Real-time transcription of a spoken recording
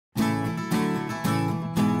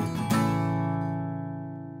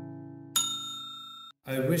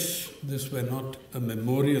I wish this were not a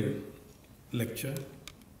memorial lecture,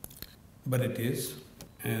 but it is,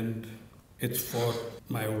 and it's for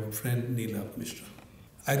my old friend Neelabh Mishra.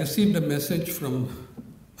 I received a message from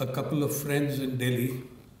a couple of friends in Delhi.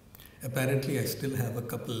 Apparently, I still have a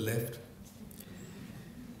couple left.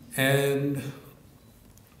 And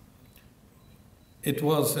it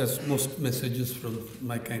was, as most messages from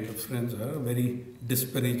my kind of friends are, a very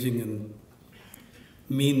disparaging and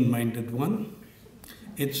mean-minded one.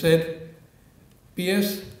 It said,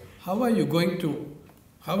 P.S., how are you going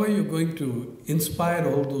to inspire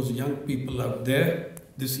all those young people out there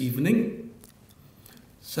this evening?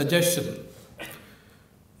 Suggestion: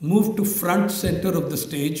 move to front center of the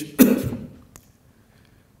stage,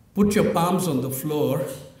 put your palms on the floor,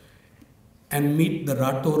 and meet the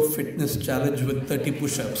Rator Fitness Challenge with 30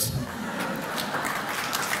 push-ups.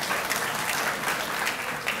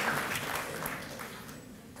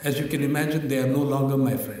 As you can imagine, they are no longer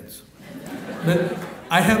my friends. But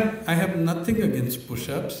I have nothing against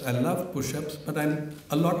push-ups. I love push-ups, but I'm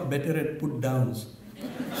a lot better at put-downs.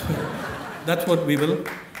 So that's what we will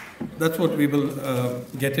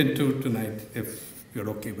get into tonight, if you're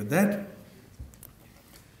okay with that.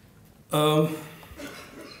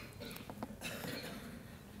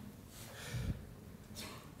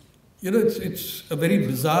 You know, it's a very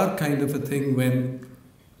bizarre kind of a thing when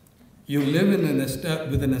you live in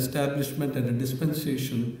with an establishment and a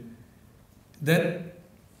dispensation that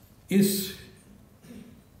is,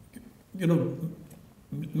 you know,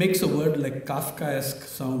 makes a word like Kafkaesque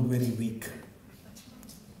sound very weak.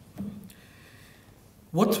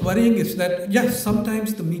 What's worrying is that, yes,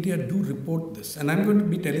 sometimes the media do report this. And I'm going to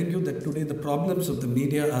be telling you that today the problems of the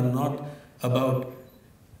media are not about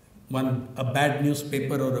a bad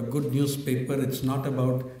newspaper or a good newspaper. It's not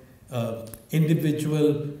about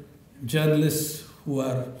individual journalists who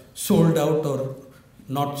are sold out or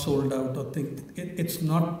not sold out or things. It's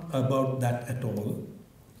not about that at all.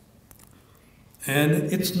 And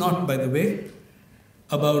it's not, by the way,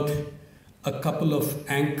 about a couple of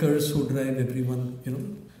anchors who drive everyone, you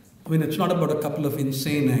know. I mean, it's not about a couple of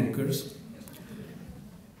insane anchors.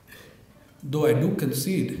 Though I do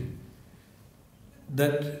concede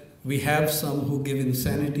that we have some who give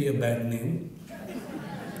insanity a bad name.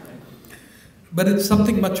 But it's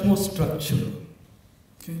something much more structural.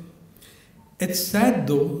 Okay? It's sad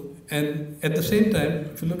though, and at the same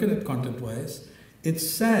time, if you look at it content-wise, it's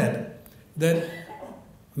sad that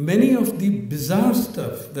many of the bizarre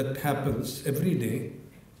stuff that happens every day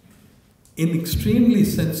in extremely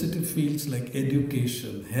sensitive fields like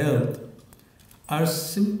education, health, are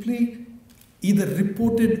simply either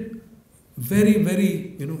reported very,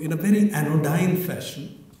 very, you know, in a very anodyne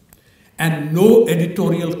fashion, and no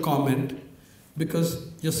editorial comment because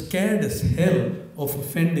you're scared as hell of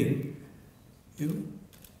offending, you know,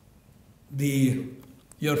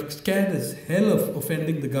 you're scared as hell of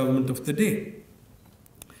offending the government of the day.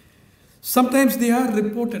 Sometimes they are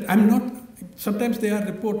reported. I'm not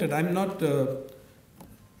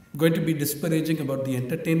going to be disparaging about the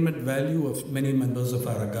entertainment value of many members of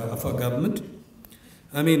our government.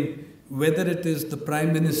 I mean, whether it is the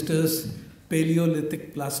Prime Minister's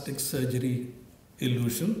Paleolithic plastic surgery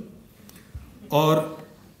illusion, or,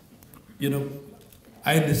 you know,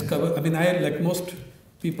 I, like most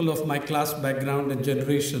people of my class background and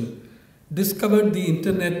generation, discovered the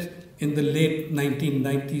internet in the late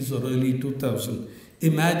 1990s or early 2000s.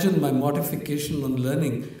 Imagine my mortification on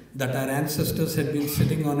learning that our ancestors had been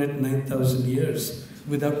sitting on it 9,000 years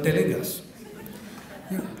without telling us.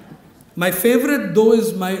 Yeah. My favorite, though,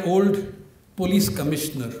 is my old police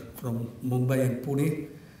commissioner from Mumbai and Pune,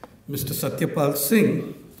 Mr. Satyapal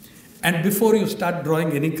Singh. And before you start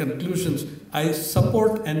drawing any conclusions, I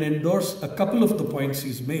support and endorse a couple of the points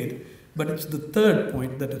he's made, but it's the third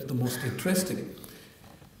point that is the most interesting.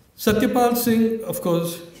 Satyapal Singh, of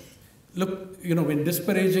course, look, you know, when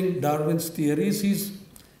disparaging Darwin's theories,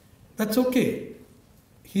 that's okay.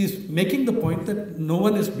 He's making the point that no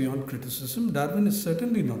one is beyond criticism. Darwin is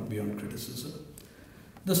certainly not beyond criticism.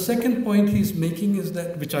 The second point he's making is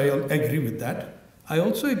that, which I agree with that, I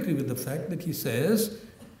also agree with the fact that he says,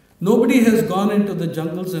 nobody has gone into the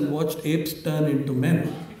jungles and watched apes turn into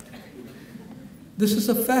men. This is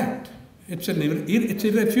a fact. It's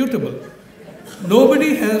irrefutable.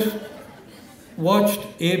 Nobody has watched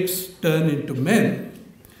apes turn into men,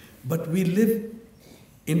 but we live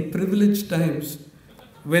in privileged times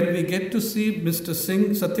when we get to see Mr.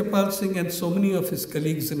 Singh, Satyapal Singh, and so many of his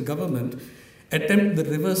colleagues in government attempt the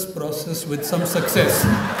reverse process with some success.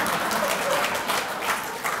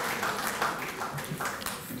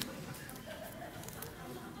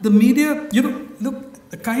 The media, you know, look,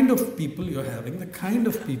 the kind of people you're having, the kind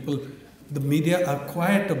of people the media are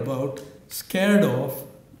quiet about, scared of,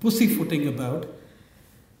 pussyfooting about,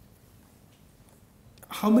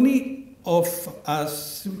 how many of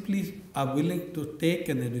us simply are willing to take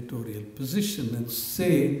an editorial position and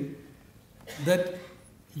say that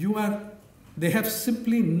they have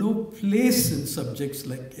simply no place in subjects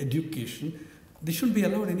like education. They shouldn't be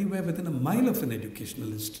allowed anywhere within a mile of an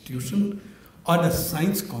educational institution or a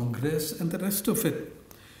science congress and the rest of it.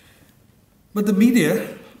 But the media,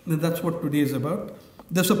 and that's what today is about,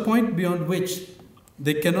 there's a point beyond which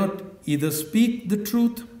they cannot either speak the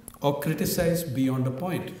truth or criticize beyond a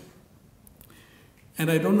point.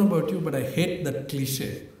 And I don't know about you, but I hate that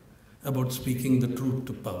cliche about speaking the truth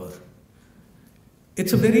to power.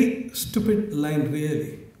 It's a very stupid line,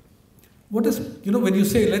 really. What is, when you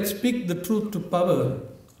say, let's speak the truth to power,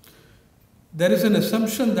 there is an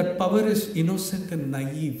assumption that power is innocent and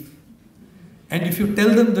naive. And if you tell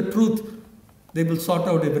them the truth, they will sort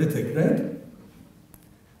out everything, right?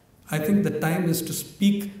 I think the time is to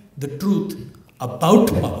speak the truth about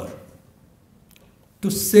power. To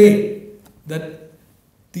say that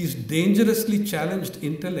these dangerously challenged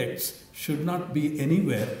intellects should not be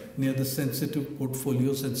anywhere near the sensitive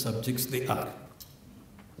portfolios and subjects they are.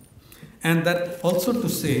 And that also to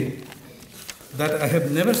say that I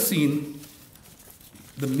have never seen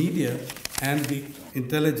the media and the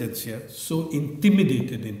intelligentsia so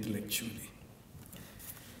intimidated intellectually.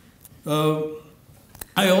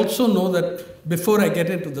 I also know that before I get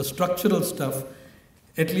into the structural stuff,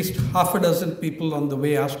 at least half a dozen people on the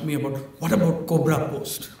way asked me about, what about Cobra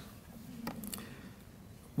Post?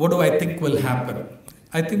 What do I think will happen?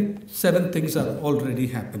 I think 7 things are already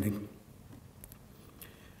happening.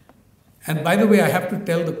 And by the way, I have to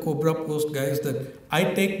tell the Cobra Post guys that I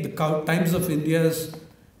take the Times of India's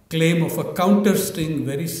claim of a counter sting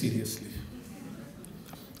very seriously.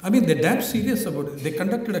 I mean, they're damn serious about it. They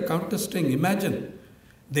conducted a counter sting. Imagine,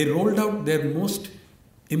 they rolled out their most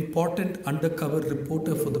important undercover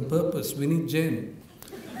reporter for the purpose, Vineet Jain,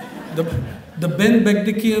 the Ben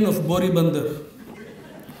Begdikian of Boribandar.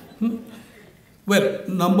 Well,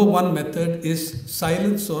 number one method is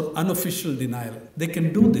silence or unofficial denial. They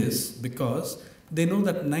can do this because they know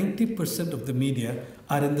that 90% of the media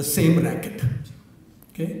are in the same racket.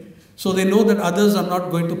 Okay? So they know that others are not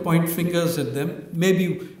going to point fingers at them.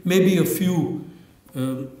 Maybe a few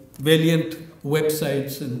valiant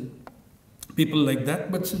websites and people like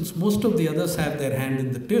that. But since most of the others have their hand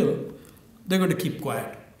in the till, they're going to keep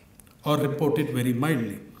quiet or report it very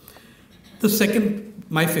mildly. The second,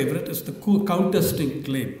 my favorite, is the counter-sting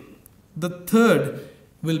claim. The third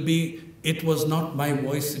will be, it was not my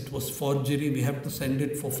voice, it was forgery. We have to send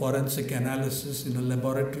it for forensic analysis in a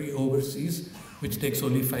laboratory overseas, which takes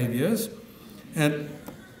only 5 years. And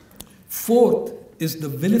fourth is the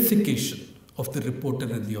vilification of the reporter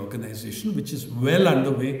and the organization, which is well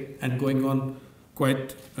underway and going on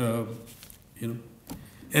quite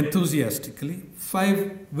enthusiastically.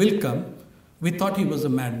 5 will come. We thought he was a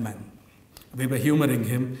madman. We were humoring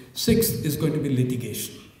him. 6 is going to be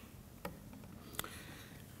litigation.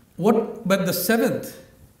 But the 7th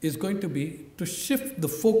is going to be to shift the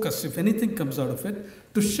focus, if anything comes out of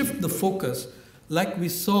it, to shift the focus like we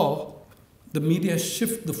saw the media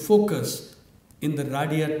shift the focus in the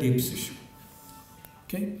Radia tapes issue.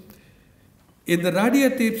 Okay? In the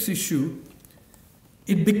Radia tapes issue,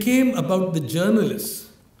 it became about the journalists,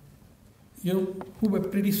 who were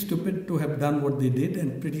pretty stupid to have done what they did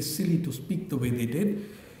and pretty silly to speak the way they did.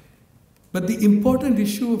 But the important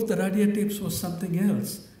issue of the Radia tapes was something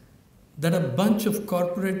else, that a bunch of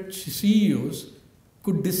corporate CEOs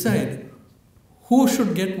could decide who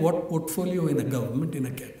should get what portfolio in a government, in a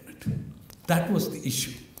cabinet. That was the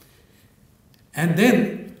issue. And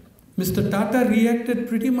then Mr. Tata reacted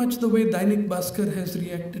pretty much the way Dainik Bhaskar has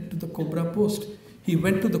reacted to the Cobra Post. He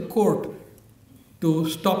went to the court to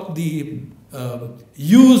stop the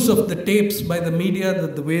use of the tapes by the media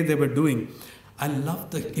the way they were doing. I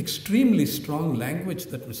love the extremely strong language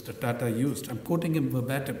that Mr. Tata used. I'm quoting him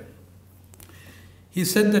verbatim. He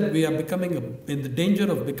said that we are in the danger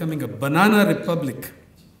of becoming a banana republic.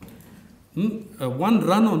 One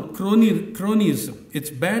run on cronyism.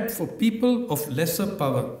 It's bad for people of lesser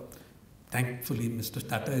power. Thankfully, Mr.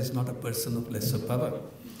 Tata is not a person of lesser power.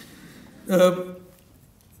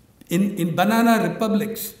 In banana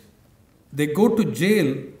republics, they go to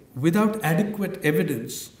jail without adequate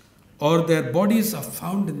evidence, or their bodies are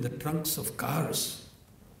found in the trunks of cars.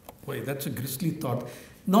 Boy, that's a grisly thought.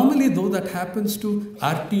 Normally, though, that happens to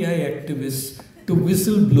RTI activists, to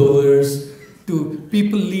whistleblowers, to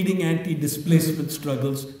people leading anti-displacement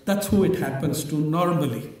struggles. That's who it happens to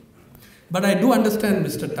normally. But I do understand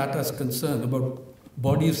Mr. Tata's concern about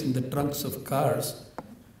bodies in the trunks of cars.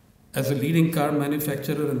 As a leading car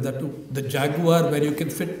manufacturer, and that too, the Jaguar, where you can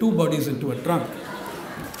fit 2 bodies into a trunk,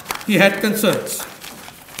 he had concerns.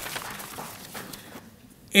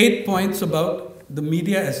 8 points about the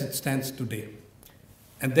media as it stands today.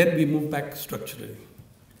 And then we move back structurally.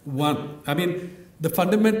 1, the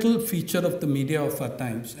fundamental feature of the media of our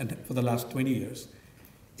times, and for the last 20 years,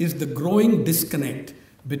 is the growing disconnect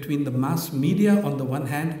between the mass media on the one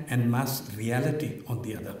hand and mass reality on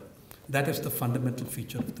the other. That is the fundamental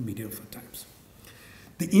feature of the media of our times.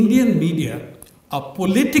 The Indian media are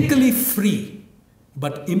politically free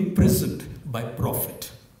but imprisoned by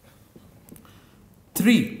profit.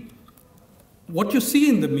 3, what you see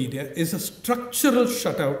in the media is a structural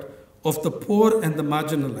shutout of the poor and the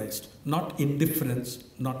marginalized, not indifference,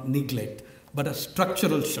 not neglect, but a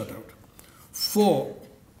structural shutout. 4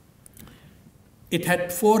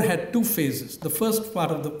 had 2 phases. The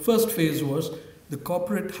first phase was the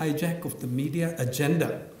corporate hijack of the media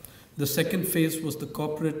agenda. The second phase was the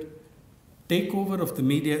corporate takeover of the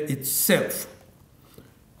media itself.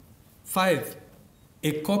 5,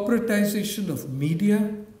 a corporatization of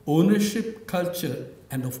media, ownership, culture,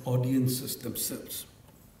 and of audiences themselves.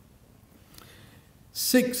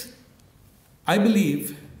 6, I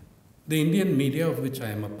believe the Indian media, of which I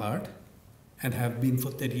am a part and have been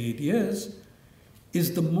for 38 years,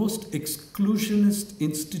 is the most exclusionist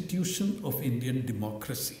institution of Indian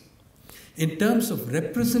democracy. In terms of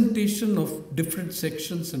representation of different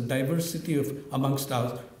sections and diversity of amongst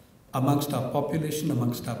our population,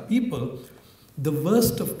 amongst our people, the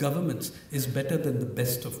worst of governments is better than the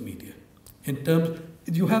best of media. In terms,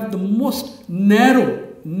 you have the most narrow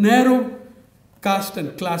caste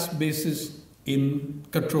and class basis in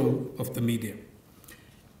control of the media.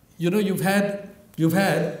 You've had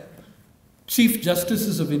Chief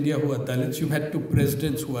Justices of India who are Dalits, you've had 2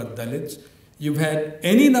 presidents who are Dalits, you've had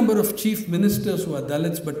any number of chief ministers who are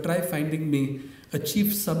Dalits, but try finding me a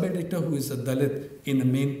chief sub-editor who is a Dalit in a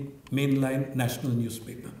mainline national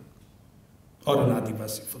newspaper, or an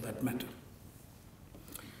Adivasi for that matter.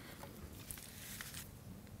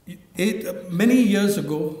 Many years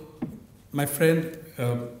ago, my friend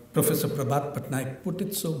Professor Prabhat Patnaik put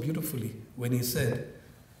it so beautifully when he said,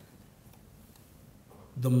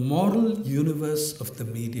 the moral universe of the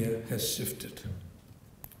media has shifted.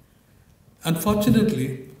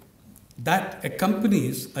 Unfortunately, that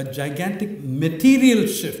accompanies a gigantic material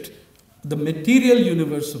shift. The material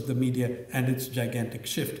universe of the media and its gigantic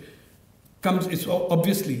shift is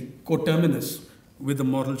obviously coterminous with the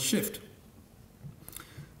moral shift.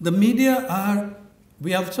 The media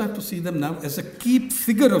we also have to see them now as a key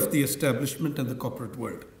figure of the establishment and the corporate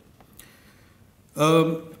world.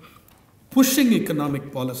 Pushing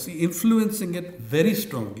economic policy, influencing it very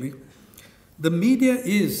strongly, the media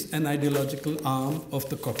is an ideological arm of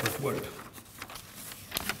the corporate world.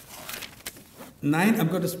 9, I'm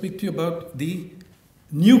going to speak to you about the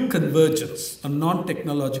new convergence, a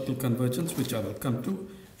non-technological convergence, which I will come to,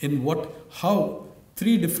 in how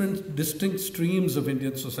 3 different distinct streams of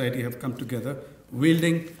Indian society have come together,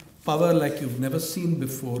 wielding power like you've never seen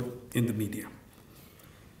before in the media.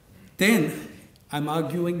 10, I'm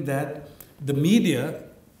arguing that the media,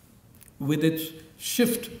 with its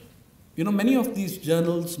shift, many of these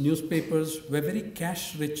journals, newspapers were very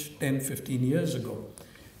cash-rich 10, 15 years ago.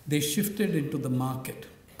 They shifted into the market.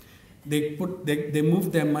 They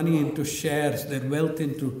moved their money into shares, their wealth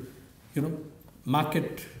into,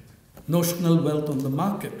 market, notional wealth on the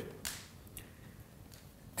market.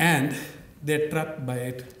 And they're trapped by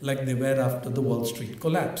it like they were after the Wall Street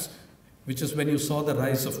collapse, which is when you saw the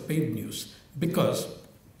rise of paid news. Because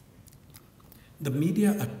the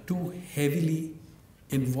media are too heavily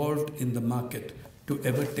involved in the market to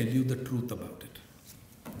ever tell you the truth about it.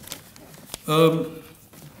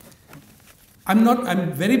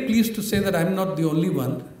 I'm very pleased to say that I'm not the only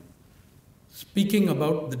one speaking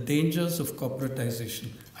about the dangers of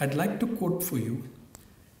corporatization. I'd like to quote for you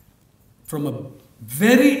from a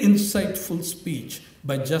very insightful speech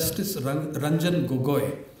by Justice Ranjan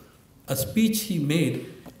Gogoi, a speech he made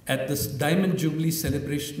at this Diamond Jubilee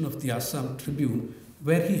celebration of the Assam Tribune,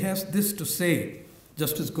 where he has this to say.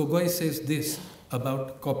 Justice Gogoi says this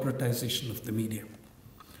about corporatization of the media.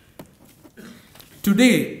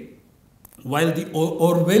 Today, while the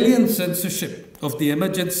Orwellian censorship of the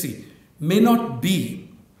emergency may not be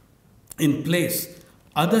in place,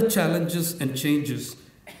 other challenges and changes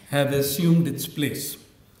have assumed its place.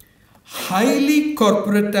 Highly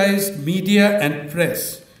corporatized media and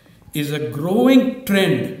press is a growing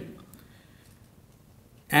trend,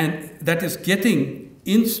 and that is getting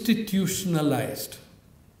institutionalized.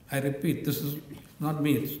 I repeat, this is not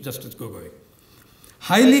me, it's Justice Gogoi.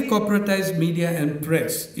 Highly corporatized media and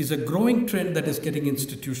press is a growing trend that is getting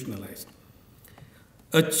institutionalized.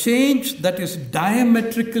 A change that is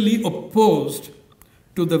diametrically opposed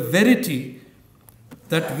to the verity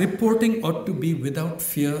that reporting ought to be without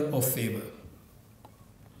fear or favor.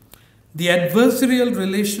 The adversarial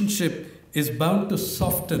relationship is bound to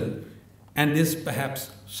soften and is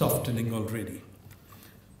perhaps softening already.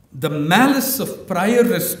 The malice of prior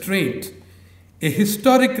restraint, a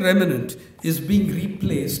historic remnant, is being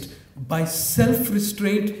replaced by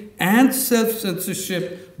self-restraint and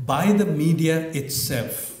self-censorship by the media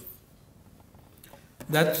itself.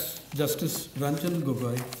 That's Justice Ranjan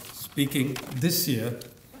Gogoi speaking this year,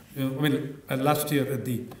 last year at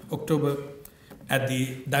the October, at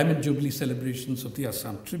the Diamond Jubilee celebrations of the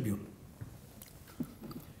Assam Tribune.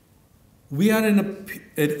 We are in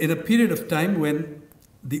a period of time when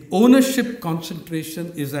the ownership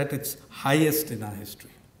concentration is at its highest in our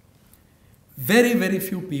history. Very, very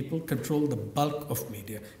few people control the bulk of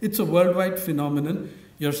media. It's a worldwide phenomenon.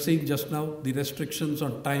 You're seeing just now the restrictions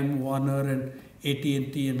on Time Warner and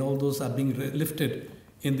AT&T and all those are being lifted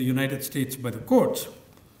in the United States by the courts.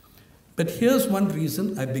 But here's one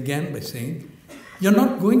reason I began by saying, you're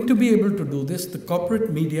not going to be able to do this. The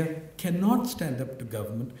corporate media cannot stand up to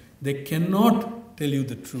government. They cannot tell you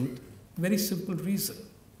the truth. Very simple reason.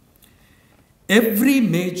 Every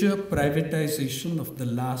major privatization of the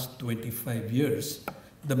last 25 years,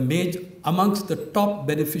 amongst the top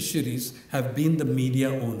beneficiaries have been the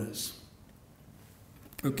media owners.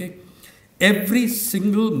 Okay? Every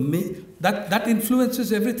single, that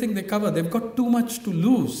influences everything they cover. They've got too much to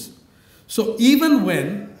lose. So even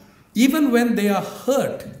when they are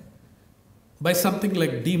hurt by something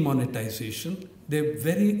like demonetization,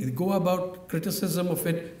 they go about criticism of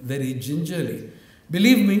it very gingerly.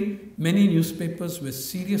 Believe me, many newspapers were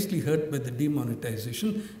seriously hurt by the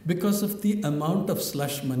demonetization because of the amount of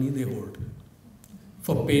slush money they hold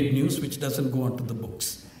for paid news, which doesn't go onto the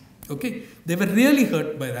books. Okay? They were really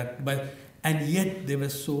hurt by that, and yet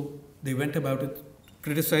they went about it,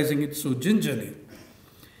 criticizing it so gingerly.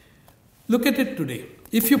 Look at it today.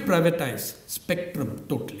 If you privatize Spectrum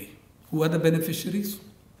totally, who are the beneficiaries?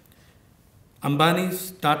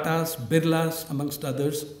 Ambani's, Tata's, Birla's, amongst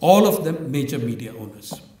others, all of them major media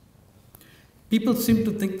owners. People seem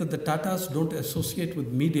to think that the Tatas don't associate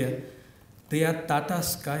with media. They are Tata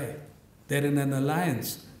Sky. They're in an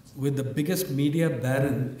alliance with the biggest media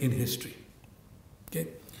baron in history. Okay?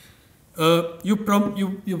 You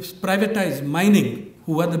privatize mining.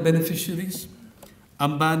 Who are the beneficiaries?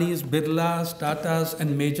 Ambani's, Birla's, Tata's,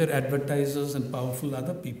 and major advertisers and powerful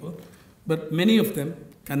other people. But many of them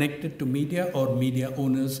connected to media or media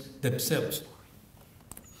owners themselves.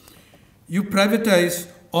 You privatize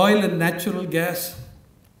oil and natural gas.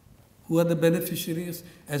 Who are the beneficiaries?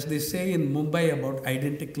 As they say in Mumbai about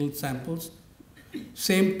identical samples,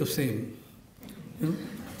 same to same.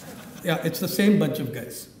 Yeah, it's the same bunch of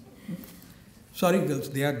guys. Sorry, girls,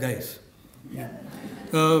 they are guys. Yeah.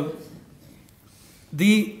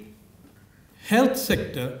 The health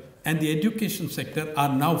sector and the education sector are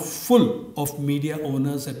now full of media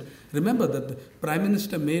owners. And remember that the Prime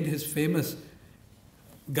Minister made his famous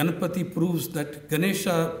Ganesha proves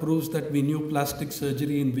that we knew plastic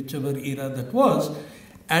surgery in whichever era that was,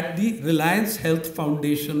 at the Reliance Health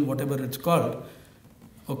Foundation, whatever it's called,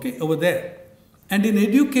 okay, over there. And in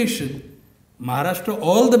education, Maharashtra,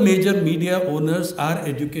 all the major media owners are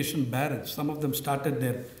education barons. Some of them started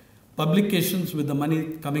their publications with the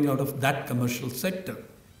money coming out of that commercial sector.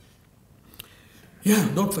 Yeah,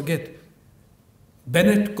 don't forget,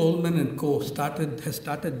 Bennett, Coleman and Co. has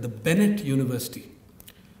started the Bennett University.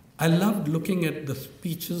 I loved looking at the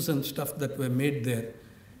speeches and stuff that were made there.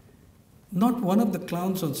 Not one of the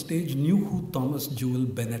clowns on stage knew who Thomas Jewell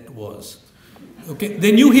Bennett was. Okay,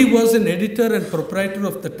 they knew he was an editor and proprietor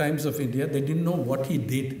of the Times of India. They didn't know what he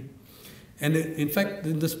did. And in fact,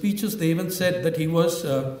 in the speeches, they even said that he was,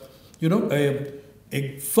 a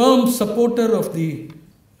firm supporter of the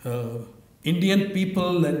Indian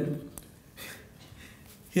people. And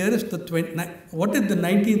here is the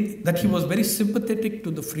that he was very sympathetic to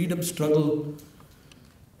the freedom struggle.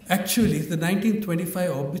 Actually, the 1925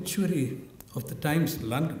 obituary of the Times,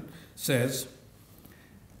 London, says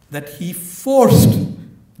that he forced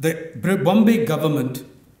the Bombay government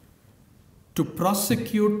to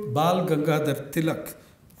prosecute Bal Gangadhar Tilak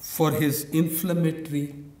for his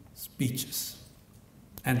inflammatory speeches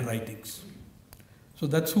and writings. So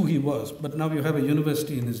that's who he was. But now you have a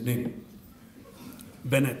university in his name,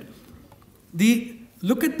 Bennett.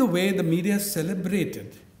 Look at the way the media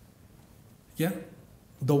celebrated,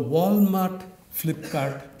 the Walmart,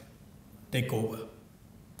 Flipkart take over.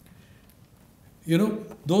 You know,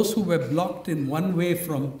 those who were blocked in one way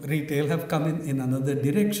from retail have come in another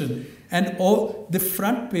direction. And all the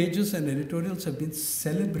front pages and editorials have been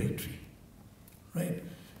celebratory, right?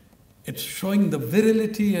 It's showing the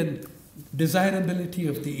virility and desirability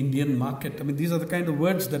of the Indian market. I mean, these are the kind of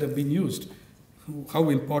words that have been used, how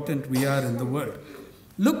important we are in the world.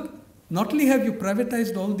 Look, not only have you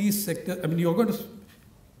privatized all these sectors, I mean, you're going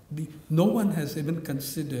to no one has even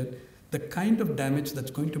considered the kind of damage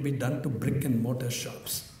that's going to be done to brick and mortar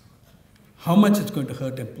shops. How much it's going to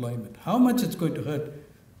hurt employment, how much it's going to hurt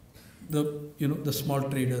the small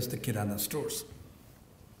traders, the kirana stores.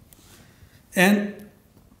 And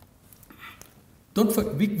don't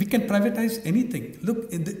forget, we can privatize anything.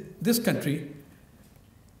 Look, in this country,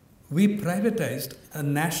 we privatized a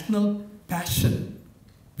national passion.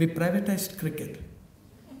 We privatized cricket.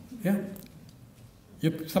 Yeah.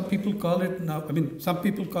 Some people call it now, some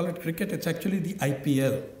people call it cricket, it's actually the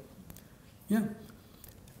IPL. Yeah.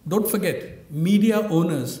 Don't forget, media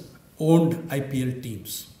owners owned IPL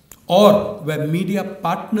teams, or were media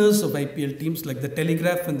partners of IPL teams like the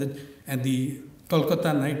Telegraph and the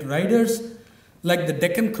Kolkata Knight Riders, like the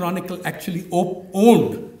Deccan Chronicle actually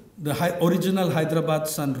owned the original Hyderabad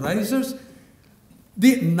Sunrisers.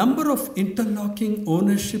 The number of interlocking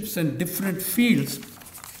ownerships and different fields,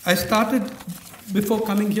 I started before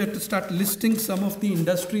coming here to start listing some of the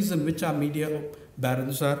industries in which our media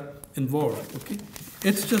barons are involved. Okay,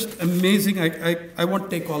 it's just amazing. I won't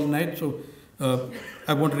take all night, so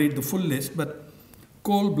I won't read the full list, but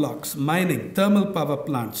coal blocks, mining, thermal power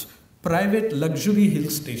plants, private luxury hill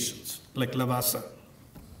stations like Lavasa,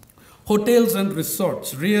 hotels and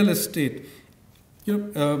resorts, real estate,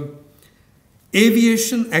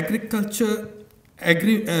 aviation, agriculture,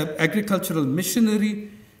 agricultural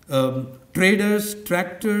machinery, traders,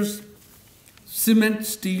 tractors, cement,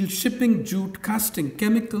 steel, shipping, jute, casting,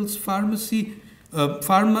 chemicals, pharmacy,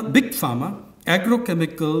 big pharma,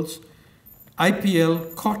 agrochemicals,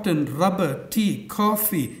 IPL, cotton, rubber, tea,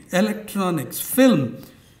 coffee, electronics, film,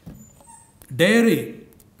 dairy,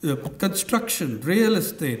 construction, real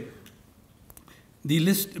estate, the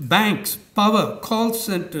list, banks, power, call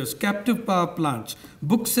centers, captive power plants,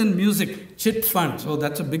 books and music, chit funds. Oh,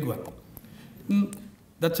 that's a big one.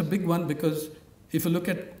 That's a big one because if you look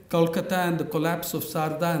at Kolkata and the collapse of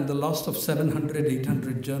Sarda and the loss of 700,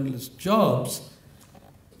 800 journalist jobs,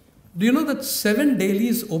 do you know that 7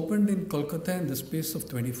 dailies opened in Kolkata in the space of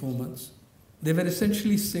 24 months? They were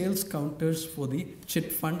essentially sales counters for the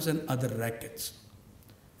chit funds and other rackets.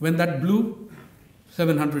 When that blew,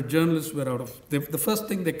 700 journalists were out of... The first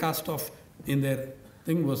thing they cast off in their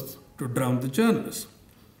thing was to drown the journalists.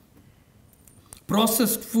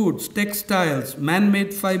 Processed foods, textiles,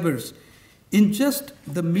 man-made fibers. In just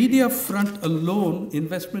the media front alone,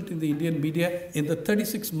 investment in the Indian media in the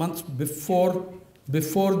 36 months before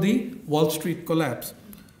the Wall Street collapse,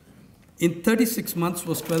 in 36 months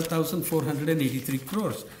was 12,483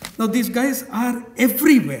 crores. Now these guys are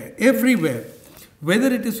everywhere, everywhere.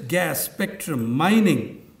 Whether it is gas, spectrum,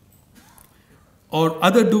 mining, or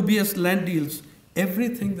other dubious land deals,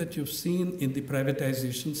 everything that you've seen in the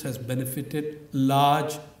privatizations has benefited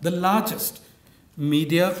the largest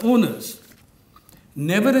media owners.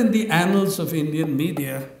 Never in the annals of Indian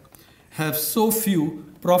media have so few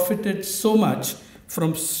profited so much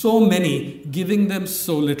from so many giving them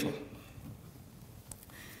so little.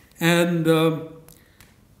 And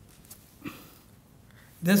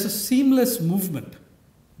there's a seamless movement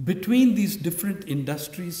between these different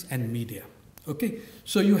industries and media. Okay,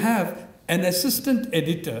 so you have an assistant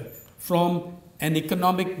editor from an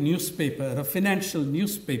economic newspaper, a financial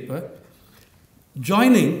newspaper,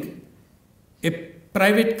 joining a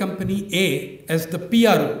private company A as the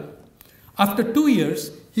PRO. After 2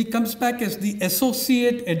 years, he comes back as the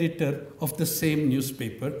associate editor of the same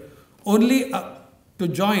newspaper, only to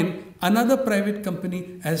join another private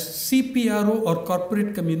company as CPRO or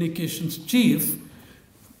corporate communications chief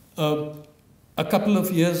a couple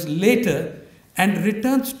of years later, and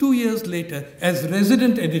returns 2 years later as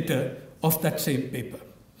resident editor of that same paper.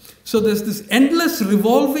 So there's this endless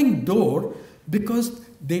revolving door because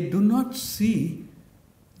they do not see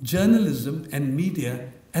journalism and media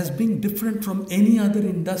as being different from any other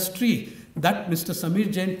industry. That Mr.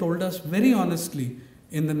 Samir Jain told us very honestly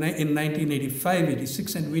in 1985,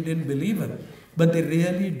 86, and we didn't believe it. But they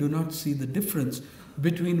really do not see the difference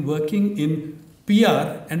between working in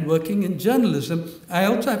PR and working in journalism. I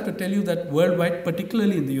also have to tell you that worldwide,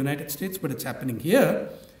 particularly in the United States, but it's happening here,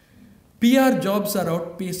 PR jobs are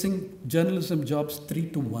outpacing journalism jobs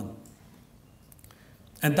 3-1.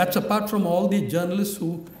 And that's apart from all the journalists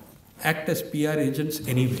who act as PR agents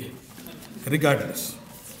anyway. regardless.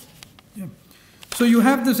 Yeah. So you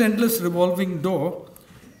have this endless revolving door.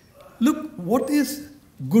 Look, what is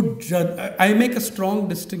good journalism? I make a strong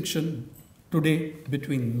distinction today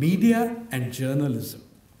between media and journalism.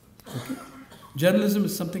 Okay? Journalism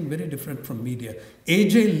is something very different from media.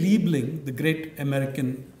 A.J. Liebling, the great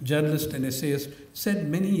American journalist and essayist, said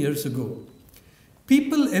many years ago,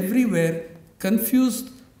 people everywhere confuse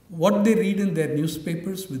what they read in their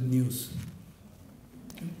newspapers with news.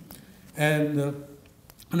 Okay?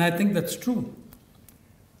 And I think that's true.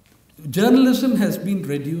 Journalism has been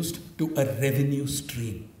reduced to a revenue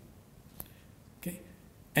stream. Okay?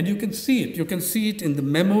 And you can see it. You can see it in the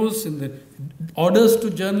memos, in the orders to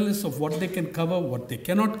journalists of what they can cover, what they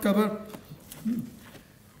cannot cover.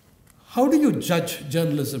 How do you judge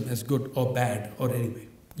journalism as good or bad or anyway?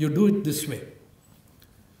 You do it this way.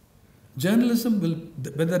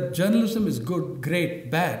 Whether journalism is good, great,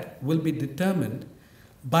 bad, will be determined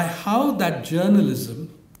by how that journalism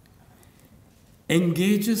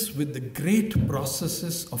engages with the great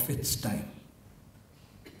processes of its time.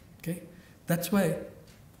 Okay? That's why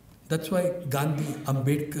Gandhi,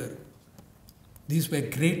 Ambedkar, these were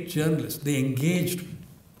great journalists. They engaged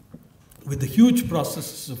with the huge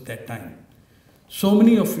processes of their time. So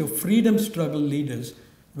many of your freedom struggle leaders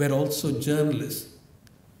were also journalists.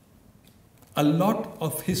 A lot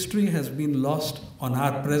of history has been lost on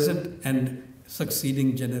our present and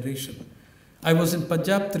succeeding generation. I was in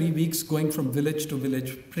Punjab 3 weeks, going from village to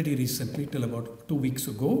village pretty recently, till about 2 weeks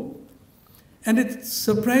ago. And it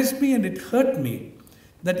surprised me and it hurt me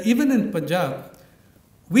that even in Punjab,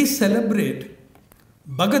 we celebrate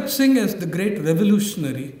Bhagat Singh as the great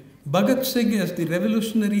revolutionary, Bhagat Singh as the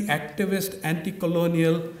revolutionary activist,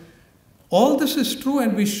 anti-colonial. All this is true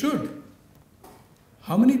and we should.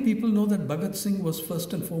 How many people know that Bhagat Singh was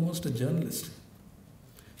first and foremost a journalist?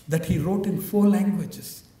 That he wrote in 4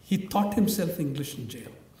 languages. He taught himself English in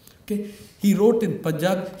jail. Okay? He wrote in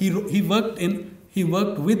Punjab. He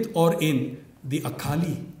worked with or in the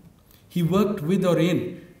Akali. He worked with or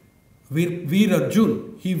in Veer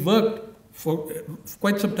Arjun. He worked for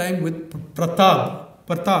quite some time with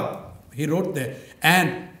Pratap. He wrote there.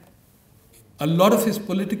 And a lot of his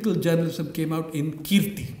political journalism came out in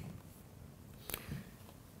Kirti.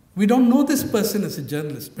 We don't know this person as a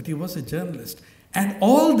journalist, but he was a journalist. And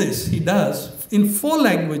all this he does in 4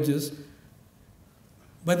 languages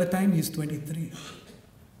by the time he's 23.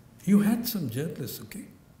 You had some journalists, okay?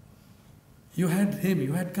 You had him,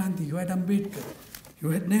 you had Gandhi, you had Ambedkar, you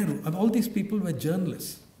had Nehru. And all these people were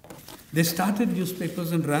journalists. They started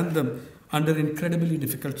newspapers and ran them under incredibly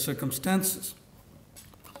difficult circumstances.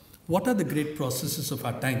 What are the great processes of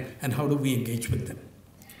our time and how do we engage with them?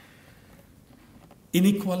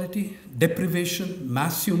 Inequality, deprivation,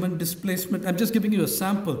 mass human displacement. I'm just giving you a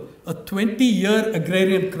sample. A 20-year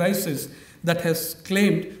agrarian crisis that has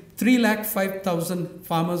claimed 305,000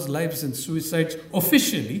 farmers' lives in suicides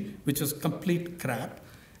officially, which is complete crap.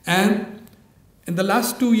 And in the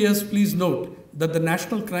last 2 years, please note that the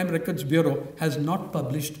National Crime Records Bureau has not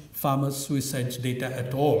published farmers' suicides data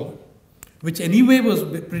at all, which anyway was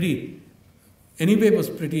pretty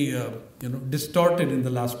distorted in the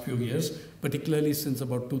last few years, particularly since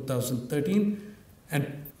about 2013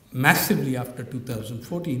 and massively after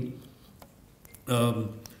 2014.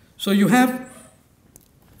 So you have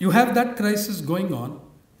that crisis going on,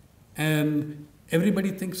 and everybody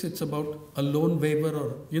thinks it's about a loan waiver,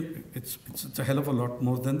 or it's a hell of a lot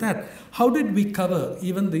more than that. How did we cover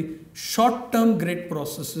even the short-term great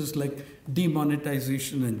processes like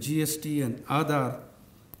demonetization and GST and Aadhaar?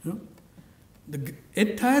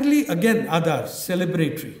 Entirely, again, Aadhaar,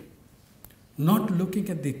 celebratory, not looking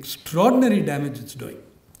at the extraordinary damage it's doing.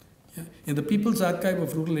 Yeah. In the People's Archive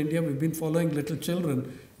of Rural India, we've been following little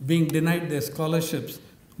children being denied their scholarships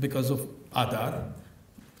because of Aadhaar.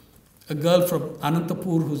 A girl from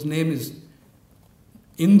Anantapur whose name is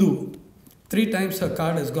Indu, 3 times her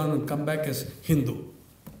card has gone and come back as Hindu.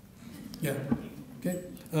 Yeah. Okay.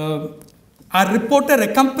 Our reporter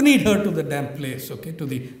accompanied her to the damn place, okay, to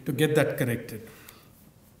get that corrected.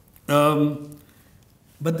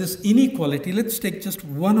 But this inequality, let's take just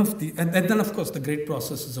one of the, and then of course the great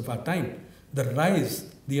processes of our time,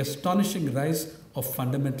 the astonishing rise of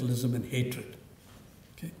fundamentalism and hatred.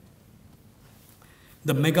 Okay?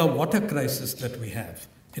 The mega water crisis that we have.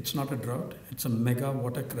 It's not a drought, it's a mega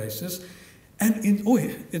water crisis. And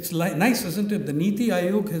it's nice, isn't it? The Niti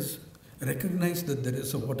Aayog has recognized that there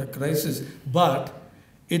is a water crisis, but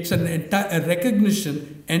it's a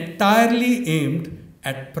recognition entirely aimed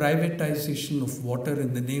at privatization of water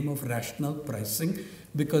in the name of rational pricing,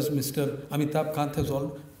 because Mr. Amitabh Kant has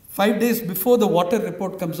all 5 days before the water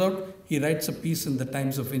report comes out, he writes a piece in the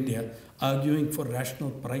Times of India arguing for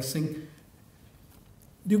rational pricing.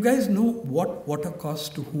 Do you guys know what water costs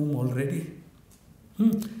to whom already?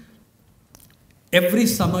 Every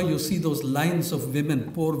summer you see those lines of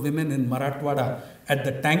women, poor women in Marathwada at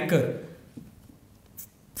the tanker.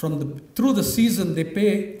 Through the season they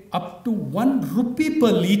pay up to 1 rupee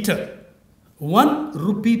per litre. 1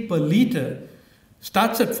 rupee per litre.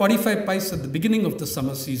 Starts at 45 paise at the beginning of the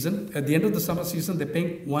summer season. At the end of the summer season, they're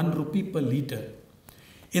paying 1 rupee per litre.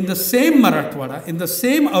 In the same Marathwada, in the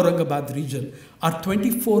same Aurangabad region, are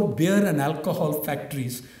 24 beer and alcohol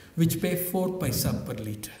factories which pay 4 paisa per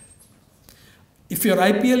litre. If you're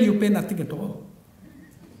IPL, you pay nothing at all.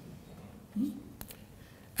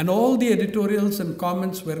 And all the editorials and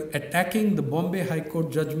comments were attacking the Bombay High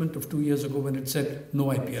Court judgment of 2 years ago when it said no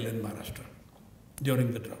IPL in Maharashtra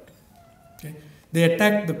during the drought. Okay? They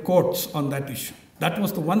attacked the courts on that issue. That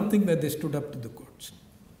was the one thing where they stood up to the courts.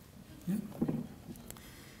 Yeah?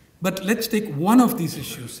 But let's take one of these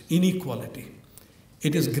issues, inequality.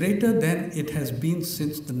 It is greater than it has been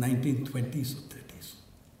since the 1920s or 30s.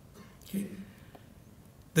 Okay?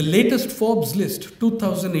 The latest Forbes list,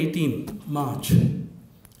 2018, March.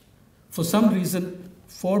 For some reason,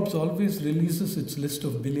 Forbes always releases its list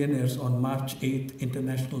of billionaires on March 8th,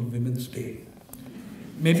 International Women's Day.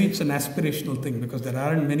 Maybe it's an aspirational thing because there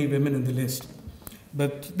aren't many women in the list.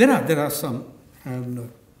 But there are some.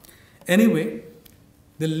 And anyway,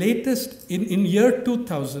 the latest, in year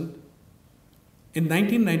 2000, in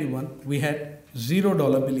 1991, we had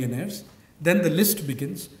 $0 billionaires. Then the list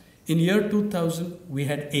begins. In year 2000, we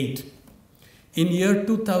had 8. In year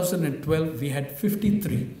 2012, we had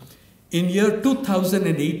 53. In year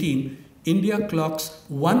 2018, India clocks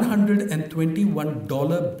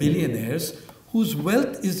 $121 billionaires whose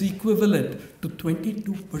wealth is equivalent to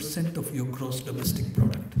 22% of your gross domestic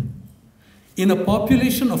product. In a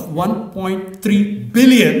population of 1.3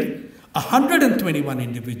 billion, 121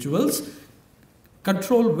 individuals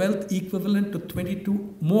control wealth equivalent to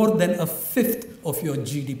more than a fifth of your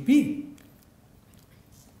GDP.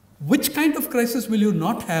 Which kind of crisis will you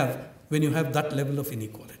not have when you have that level of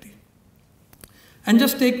inequality? And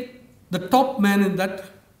just take the top man in that.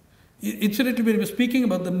 Incidentally, when we were speaking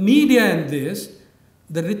about the media and this,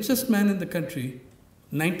 the richest man in the country,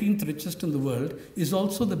 19th richest in the world, is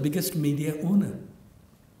also the biggest media owner,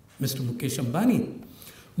 Mr. Mukesh Ambani.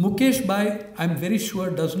 Mukesh Bhai, I'm very sure,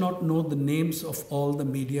 does not know the names of all the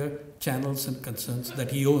media channels and concerns that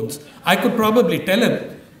he owns. I could probably tell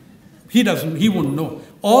him. He won't know.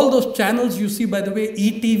 All those channels you see, by the way,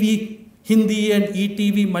 ETV Hindi and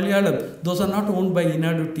ETV Malayalam, those are not owned by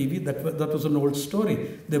Inadu TV. That was an old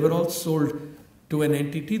story. They were all sold to an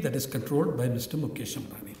entity that is controlled by Mr. Mukesh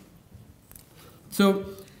Ambani. So,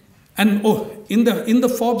 and in the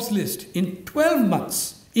Forbes list, in 12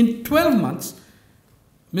 months, Mr.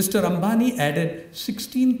 Ambani added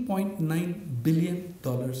 $16.9 billion.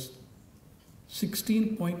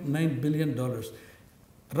 $16.9 billion.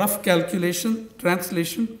 Rough calculation,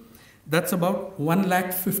 translation, that's about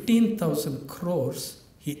 1,15,000 crores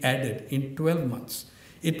he added in 12 months.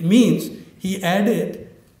 It means he added,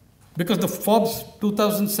 because the Forbes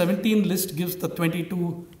 2017 list gives the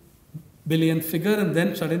 22 billion figure and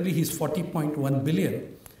then suddenly he's 40.1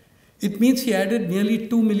 billion. It means he added nearly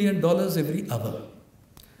 $2 million every hour.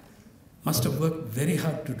 Must have worked very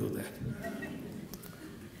hard to do that.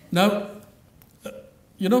 Now,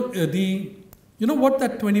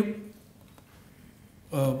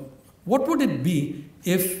 what would it be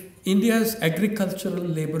if India's agricultural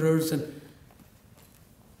laborers and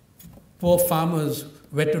poor farmers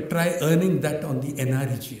were to try earning that on the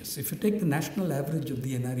NREGS? If you take the national average of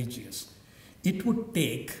the NREGS, it would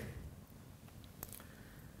take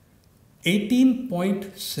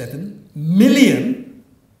 18.7 million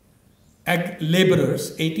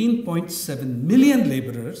laborers, 18.7 million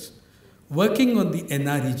laborers working on the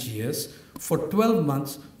NREGS for 12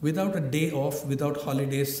 months without a day off, without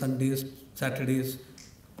holidays, Sundays, Saturdays,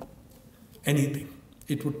 anything.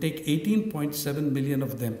 It would take 18.7 million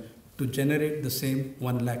of them to generate the same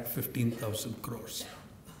 1,15,000 crores.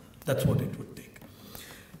 That's what it would take.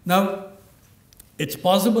 Now, it's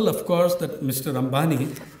possible, of course, that Mr.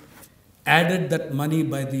 Ambani added that money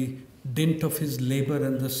by the dint of his labor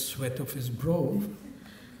and the sweat of his brow.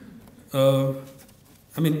 You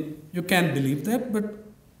can't believe that, but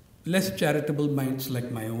less charitable minds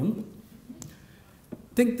like my own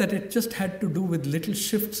think that it just had to do with little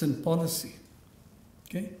shifts in policy,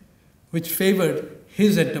 okay, which favored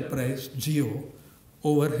his enterprise, Jio,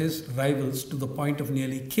 over his rivals to the point of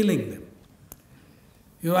nearly killing them.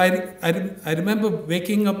 I remember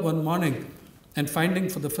waking up one morning and finding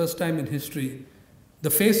for the first time in history the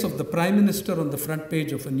face of the Prime Minister on the front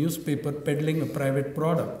page of a newspaper peddling a private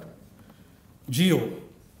product, Geo.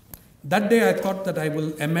 That day I thought that I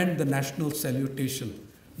will amend the national salutation.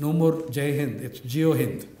 No more Jai Hind, it's Geo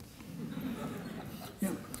Hind.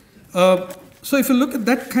 Yeah. So if you look at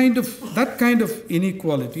that kind of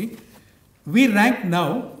inequality, we rank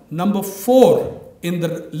now number 4 in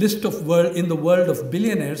the list of in the world of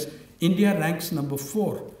billionaires. India ranks number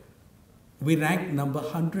 4. We rank number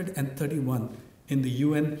 131 in the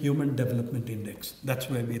UN Human Development Index. That's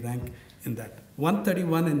where we rank in that.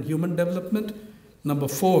 131 in human development, number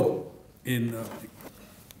 4 in.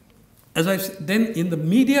 As I said, then in the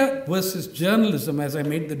media versus journalism, as I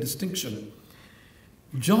made the distinction,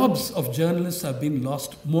 jobs of journalists have been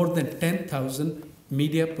lost. More than 10,000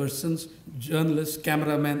 media persons, journalists,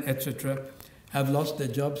 cameramen, etc., have lost their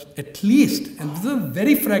jobs at least, and this is a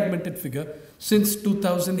very fragmented figure, since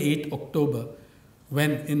 2008 October,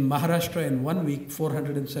 when in Maharashtra in 1 week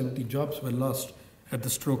 470 jobs were lost at the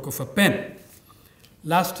stroke of a pen.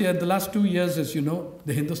 Last year, the last 2 years, as you know,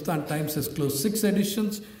 the Hindustan Times has closed 6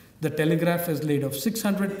 editions. The Telegraph has laid off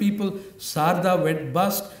 600 people. Sarda went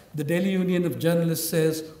bust. The Delhi Union of Journalists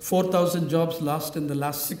says 4,000 jobs lost in the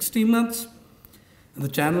last 60 months. And the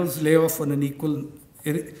channels lay off on an equal.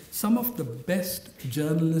 Some of the best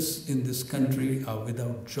journalists in this country are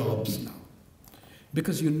without jobs now,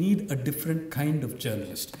 because you need a different kind of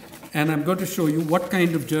journalist. And I'm going to show you what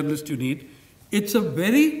kind of journalist you need. It's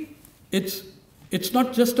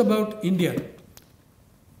not just about India.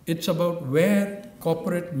 It's about where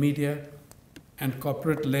corporate media and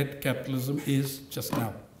corporate-led capitalism is just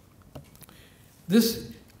now.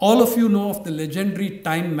 All of you know of the legendary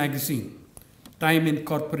Time magazine, Time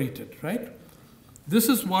Incorporated, right? This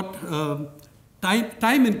is what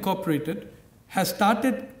Time Incorporated has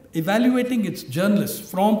started evaluating its journalists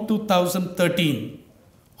from 2013.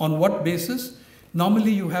 On what basis?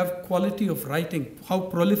 Normally you have quality of writing, how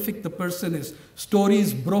prolific the person is,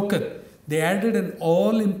 stories broken. They added an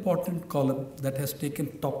all-important column that has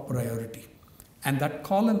taken top priority. And that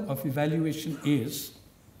column of evaluation is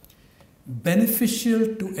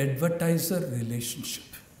beneficial to advertiser relationship.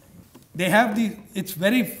 They have it's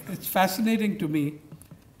fascinating to me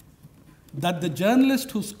that the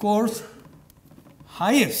journalist who scores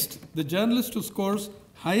highest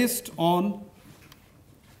on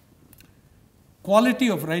quality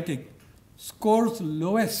of writing scores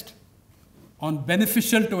lowest on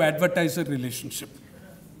beneficial to advertiser relationship.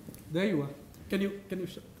 There you are. Can you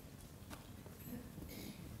show?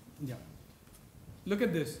 Yeah. Look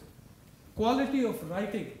at this. Quality of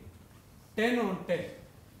writing, 10 on 10.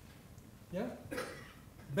 Yeah.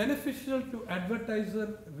 Beneficial to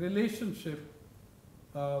advertiser relationship,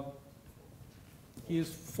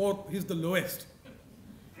 he's the lowest.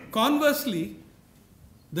 Conversely,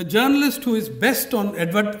 the journalist who is best on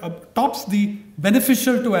tops the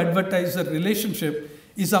beneficial to advertiser relationship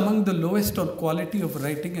is among the lowest on quality of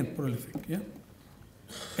writing and prolific. Yeah,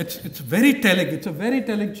 it's very telling. It's a very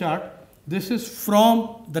telling chart. This is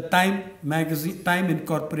from the Time magazine, Time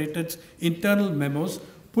Incorporated's internal memos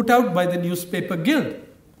put out by the Newspaper Guild.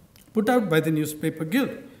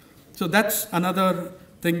 So that's another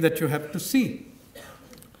thing that you have to see.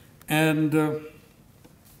 And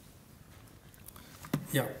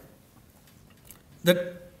yeah,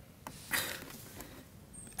 that,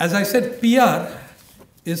 as I said, PR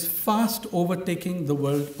is fast overtaking the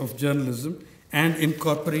world of journalism and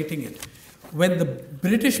incorporating it. When the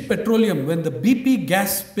British Petroleum, when the BP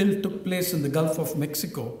gas spill took place in the Gulf of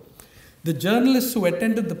Mexico, the journalists who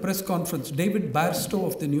attended the press conference, David Bairstow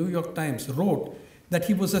of the New York Times, wrote that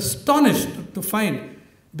he was astonished to find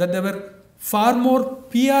that there were far more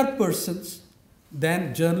PR persons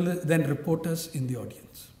than reporters in the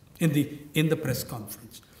audience, in the press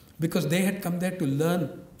conference, because they had come there to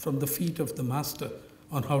learn from the feet of the master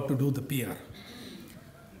on how to do the PR.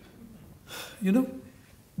 You know,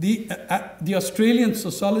 the Australian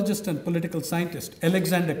sociologist and political scientist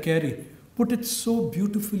Alexander Carey put it so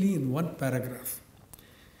beautifully in one paragraph.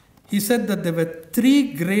 He said that there were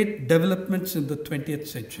 3 great developments in the 20th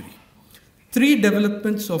century, 3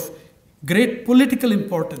 developments of great political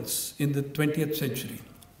importance in the 20th century.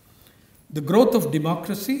 The growth of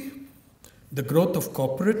democracy, the growth of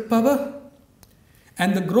corporate power,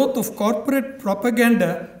 and the growth of corporate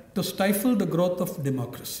propaganda to stifle the growth of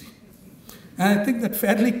democracy. And I think that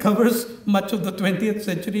fairly covers much of the 20th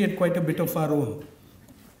century and quite a bit of our own.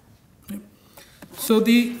 So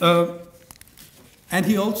and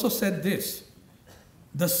he also said this: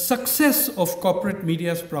 the success of corporate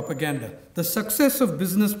media's propaganda, the success of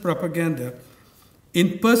business propaganda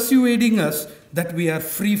in persuading us that we are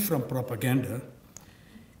free from propaganda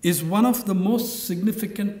is one of the most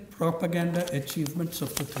significant propaganda achievements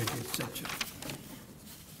of the 20th century.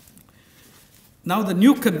 Now, the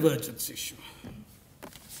new convergence issue.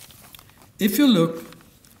 If you look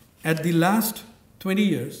at the last 20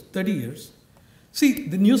 years, 30 years, see,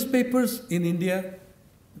 the newspapers in India,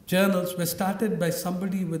 journals, were started by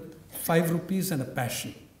somebody with 5 rupees and a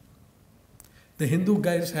passion. The Hindu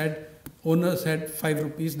guys owners had 5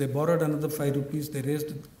 rupees, they borrowed another 5 rupees, they raised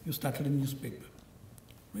it, you started a newspaper.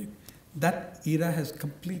 Right? That era has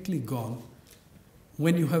completely gone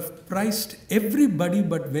when you have priced everybody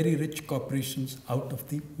but very rich corporations out of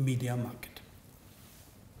the media market.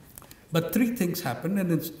 But 3 things happened,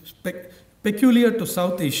 and it's peculiar to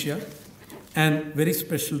South Asia and very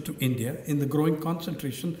special to India in the growing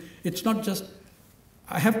concentration. It's not just,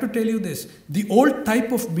 I have to tell you this, the old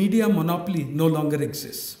type of media monopoly no longer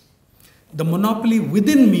exists. The monopoly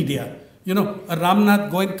within media, a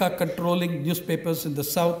Ramnath Goenka controlling newspapers in the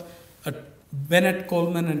South, a Bennett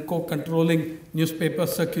Coleman and co controlling newspaper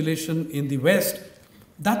circulation in the West,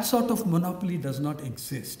 that sort of monopoly does not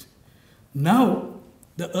exist. Now,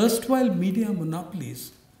 the erstwhile media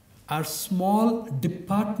monopolies are small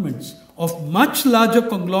departments of much larger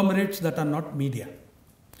conglomerates that are not media.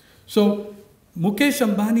 So, Mukesh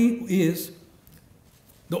Ambani is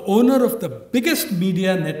the owner of the biggest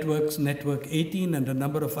media networks, Network 18 and a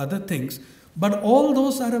number of other things, but all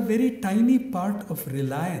those are a very tiny part of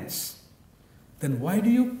Reliance. Then why do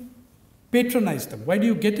you patronize them? Why do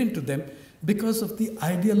you get into them? Because of the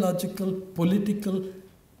ideological, political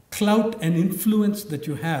clout and influence that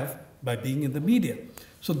you have by being in the media.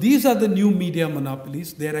 So these are the new media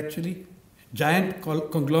monopolies. They are actually giant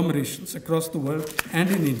conglomerations across the world and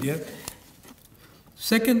in India.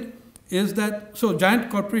 Second is that, so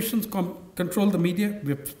giant corporations control the media.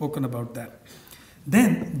 We've spoken about that.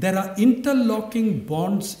 Then there are interlocking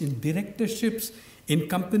bonds in directorships, in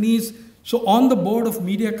companies. So on the board of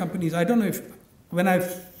media companies, I don't know if, when I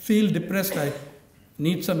feel depressed, I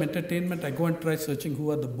need some entertainment, I go and try searching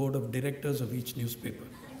who are the board of directors of each newspaper.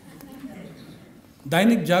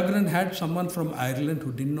 Dainik Jagran had someone from Ireland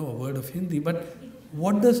who didn't know a word of Hindi, but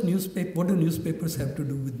what do newspapers have to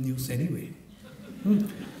do with news anyway?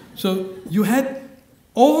 So you had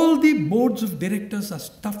all the boards of directors are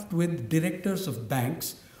stuffed with directors of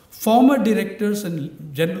banks, former directors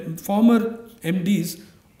and former MDs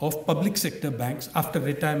of public sector banks. After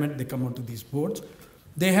retirement, they come onto these boards.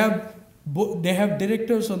 They have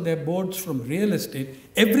directors on their boards from real estate.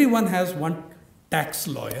 Everyone has one tax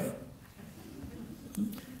lawyer.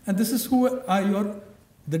 And this is who are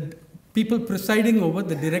the people presiding over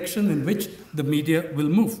the direction in which the media will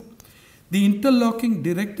move. The interlocking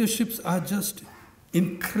directorships are just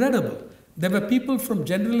incredible. There were people from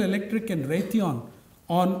General Electric and Raytheon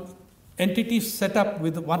on entities set up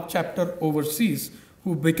with one chapter overseas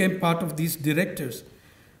who became part of these directors.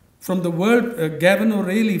 From the world, Gavin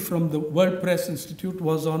O'Reilly from the World Press Institute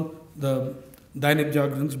was on the Dainik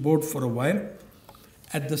Jagran's board for a while.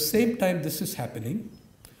 At the same time this is happening,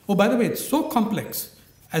 oh, by the way, it's so complex.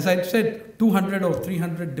 As I said, 200 or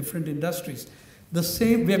 300 different industries.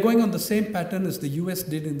 We are going on the same pattern as the US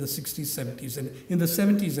did in the 60s, 70s, and in the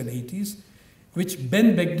 70s and 80s, which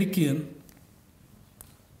Ben Begdikian,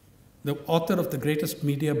 the author of the greatest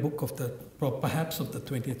media book of perhaps of the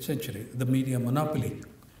 20th century, The Media Monopoly,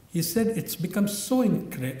 he said it's become so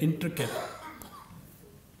intricate.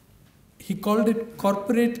 He called it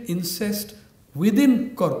corporate incest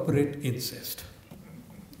within corporate incest,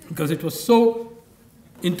 because it was so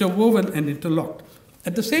interwoven and interlocked.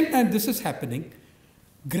 At the same time this is happening,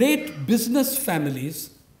 great business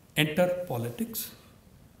families enter politics.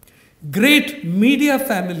 Great media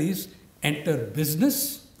families enter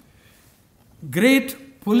business.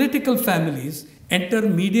 Great political families enter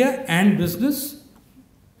media and business.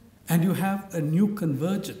 And you have a new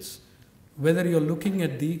convergence. Whether you're looking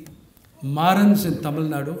at the Marans in Tamil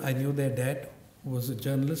Nadu, I knew their dad, who was a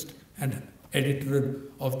journalist and editor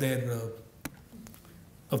of the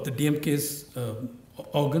DMK's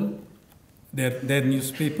organ, their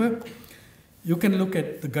newspaper. You can look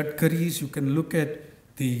at the Gadkaris, you can look at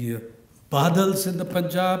the Badals in the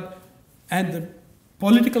Punjab, and the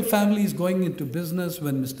political family is going into business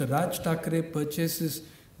when Mr. Raj Thackeray purchases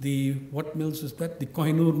what mills is that? The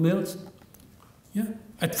Kohinoor mills,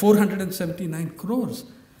 at 479 crores.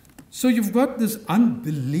 So you've got this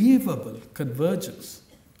unbelievable convergence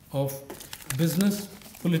of business,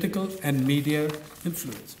 political, and media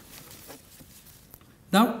influence.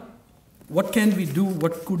 Now, what can we do?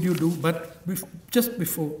 What could you do? But just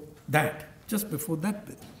before that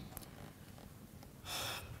bit,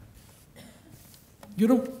 You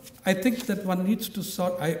know, I think that one needs to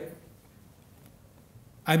sort.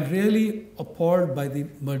 I'm really appalled by the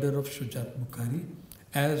murder of Shujat Bukhari,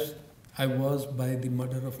 as I was by the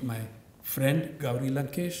murder of my friend Gauri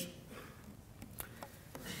Lankesh.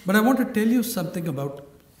 But I want to tell you something about,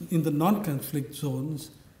 in the non-conflict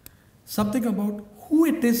zones, something about who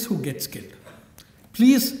it is who gets killed.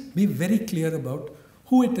 Please be very clear about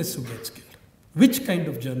who it is who gets killed. Which kind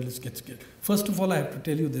of journalist gets killed? First of all, I have to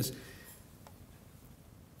tell you this.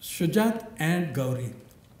 Shujat and Gauri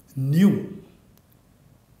knew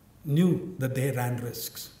that they ran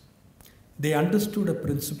risks. They understood a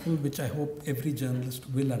principle which I hope every journalist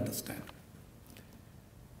will understand.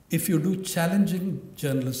 If you do challenging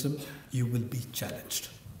journalism, you will be challenged.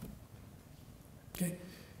 Okay?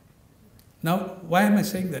 Now, why am I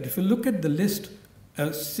saying that? If you look at the list,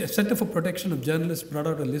 Center for Protection of Journalists brought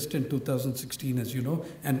out a list in 2016, as you know,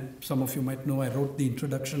 and some of you might know I wrote the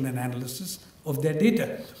introduction and analysis of their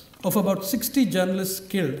data, of about 60 journalists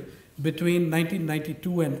killed between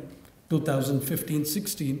 1992 and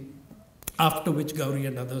 2015-16, after which Gauri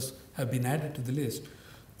and others have been added to the list.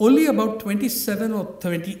 Only about 27 or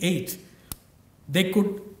 28, they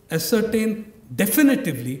could ascertain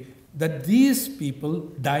definitively that these people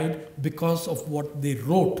died because of what they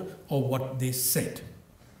wrote or what they said.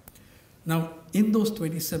 Now, in those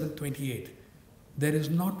 27, 28, there is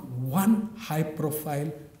not one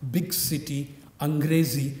high-profile, big city,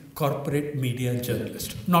 Angrezi corporate media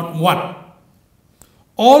journalist. Not one.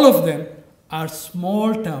 All of them are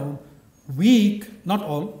small-town, weak, not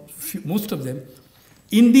all, most of them,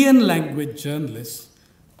 Indian language journalists.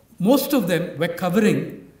 Most of them were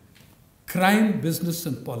covering crime, business,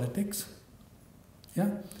 and politics. Yeah?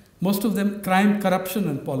 Most of them, crime, corruption,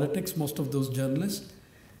 and politics, most of those journalists.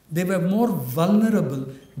 They were more vulnerable.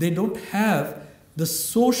 They don't have the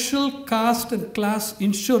social caste and class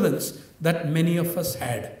insurance that many of us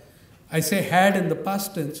had. I say had in the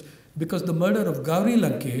past tense because the murder of Gauri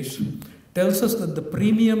Lankesh tells us that the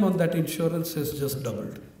premium on that insurance has just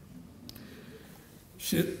doubled.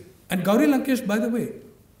 And Gauri Lankesh, by the way,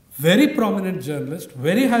 very prominent journalist,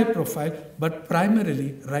 very high profile, but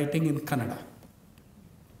primarily writing in Kannada.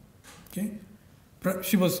 Okay?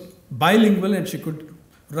 She was bilingual and she could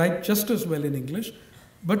write just as well in English,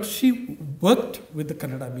 but she worked with the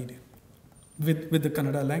Kannada media, with the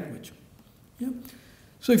Kannada language. Yeah?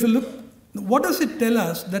 So if you look, what does it tell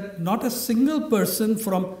us? That not a single person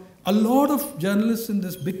from a lot of journalists in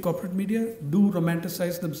this big corporate media do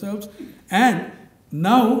romanticize themselves, and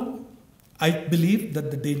now I believe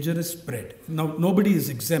that the danger is spread. Now, nobody is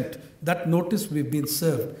exempt. That notice we've been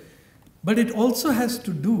served. But it also has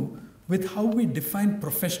to do with how we define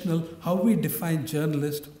professional, how we define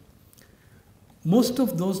journalist. Most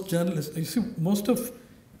of those journalists, you see,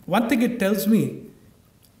 one thing it tells me,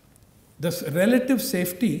 this relative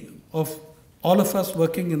safety of all of us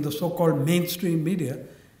working in the so-called mainstream media,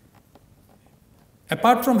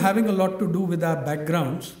 apart from having a lot to do with our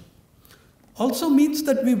backgrounds, also means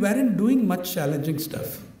that we weren't doing much challenging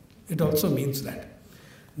stuff. It also means that.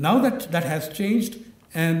 Now that that has changed,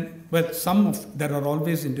 and well, there are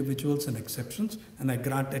always individuals and exceptions, and I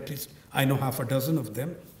grant at least, I know half a dozen of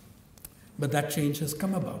them, but that change has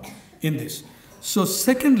come about in this. So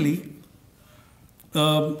secondly,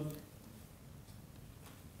 who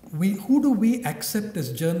do we accept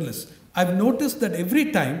as journalists? I've noticed that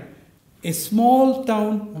every time a small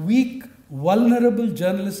town, weak, vulnerable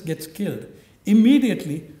journalist gets killed,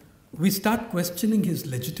 immediately we start questioning his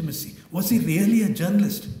legitimacy. Was he really a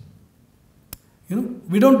journalist? You know,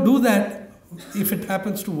 we don't do that if it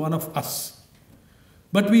happens to one of us.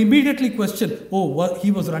 But we immediately question, oh, well,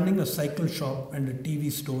 he was running a cycle shop and a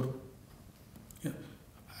TV store. Yeah.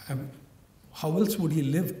 How else would he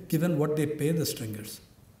live given what they pay the stringers?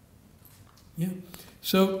 Yeah.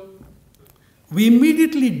 So we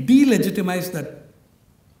immediately delegitimize that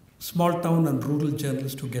small town and rural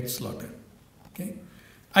journalist who gets slaughtered. Okay?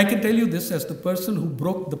 I can tell you this as the person who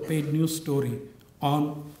broke the paid news story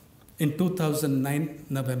in 2009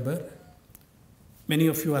 November. Many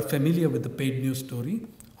of you are familiar with the paid news story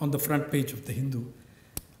on the front page of The Hindu.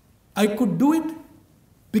 I could do it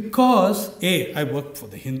because, A, I worked for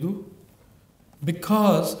The Hindu,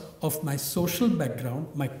 because of my social background,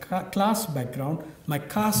 my class background, my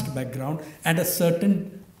caste background, and a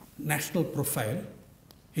certain national profile,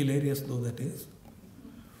 hilarious though that is.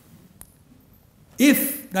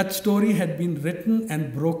 If that story had been written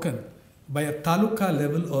and broken by a taluka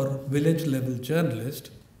level or village level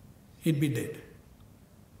journalist, he'd be dead.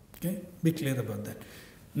 Okay? Be clear about that.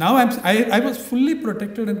 Now I was fully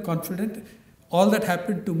protected and confident. All that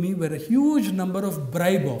happened to me were a huge number of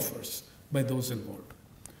bribe offers by those involved.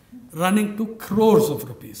 running to crores of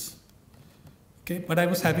rupees. Okay, but I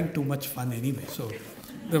was having too much fun anyway, so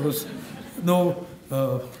there was no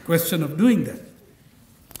question of doing that.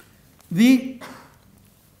 We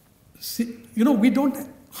don't,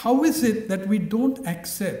 how is it that we don't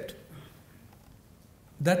accept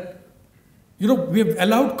that, we have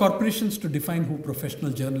allowed corporations to define who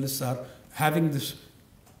professional journalists are, having this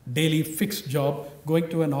daily fixed job, going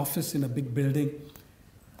to an office in a big building.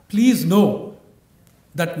 Please know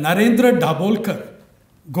that Narendra Dabholkar,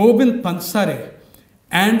 Gobind Pansare,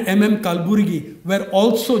 and M.M. Kalburgi were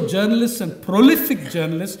also journalists and prolific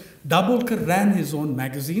journalists. Dabholkar ran his own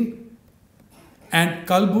magazine, and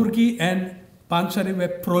Kalburgi and Pansare were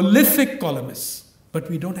prolific columnists, but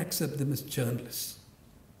we don't accept them as journalists,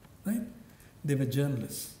 right? They were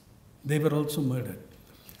journalists. They were also murdered,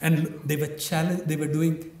 and they were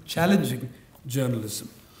doing challenging journalism.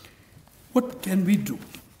 What can we do?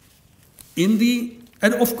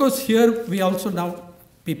 And of course, here we also now,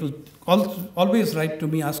 people always write to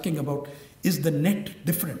me asking about, is the net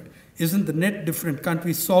different? Isn't the net different? Can't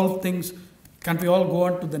we solve things? Can't we all go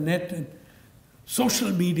onto the net and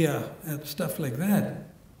social media and stuff like that?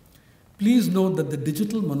 Please note that the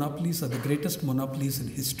digital monopolies are the greatest monopolies in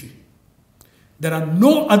history. There are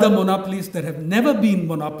no other monopolies. There have never been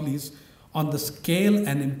monopolies on the scale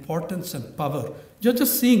and importance and power. You're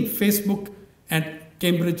just seeing Facebook and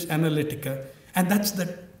Cambridge Analytica, and that's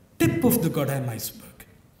the tip of the goddamn iceberg.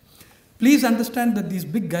 Please understand that these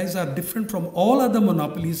big guys are different from all other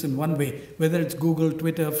monopolies in one way, whether it's Google,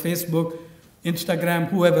 Twitter, Facebook, Instagram,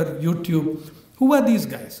 whoever, YouTube. Who are these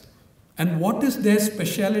guys? And what is their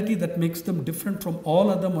speciality that makes them different from all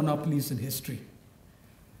other monopolies in history?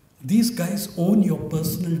 These guys own your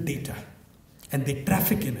personal data, and they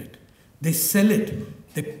traffic in it. They sell it.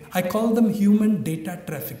 I call them human data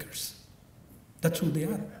traffickers. That's who they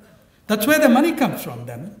are. That's where the money comes from,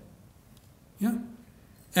 damn it. Yeah.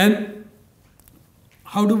 And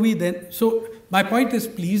how do we then? So my point is,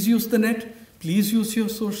 please use the net. Please use your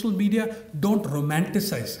social media. Don't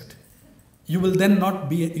romanticize it. You will then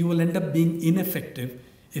you will end up being ineffective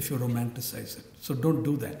if you romanticize it. So don't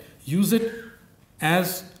do that. Use it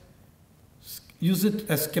as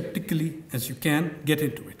skeptically as you can. Get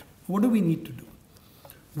into it. What do we need to do?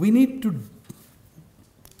 We need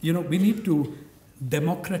to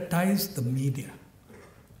democratize the media.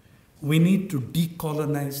 We need to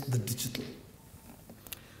decolonize the digital.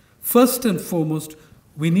 First and foremost,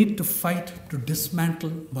 we need to fight to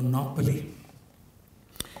dismantle monopoly.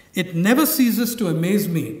 It never ceases to amaze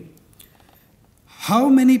me how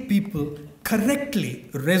many people correctly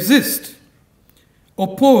resist,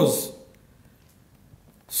 oppose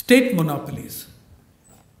state monopolies.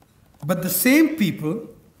 But the same people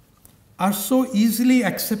are so easily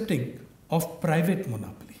accepting of private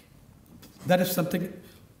monopoly. That is something,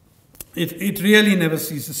 it really never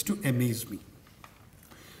ceases to amaze me.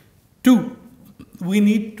 2, we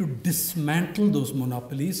need to dismantle those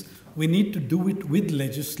monopolies. We need to do it with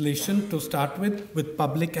legislation to start with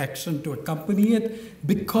public action to accompany it,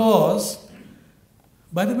 because,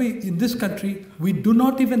 by the way, in this country, we do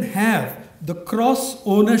not even have the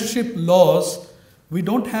cross-ownership laws. We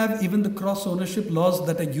don't have even the cross-ownership laws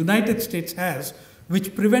that the United States has,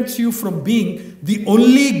 which prevents you from being the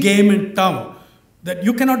only game in town. That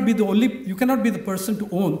you cannot be the person to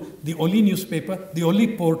own the only newspaper, the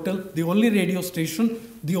only portal, the only radio station,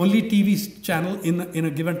 the only TV channel in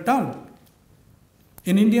a given town.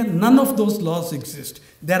 In India, none of those laws exist.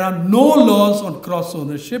 There are no laws on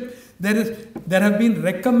cross-ownership. There have been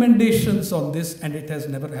recommendations on this, and it has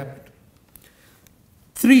never happened.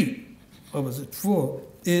 4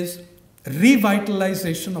 is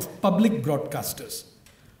revitalization of public broadcasters.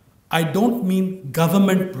 I don't mean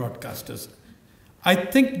government broadcasters. I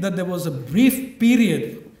think that there was a brief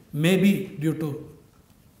period, maybe due to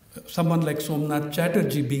someone like Somnath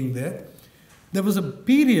Chatterjee being there, there was a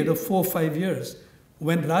period of 4 or 5 years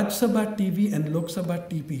when Raj Sabha TV and Lok Sabha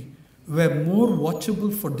TV were more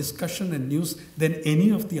watchable for discussion and news than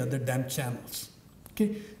any of the other damn channels.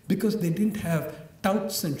 Okay? Because they didn't have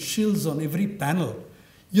touts and shills on every panel.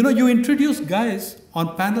 You introduce guys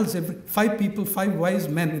on panels, 5 people, 5 wise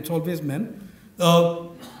men, it's always men,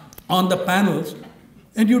 on the panels,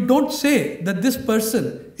 and you don't say that this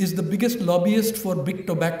person is the biggest lobbyist for big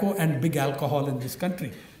tobacco and big alcohol in this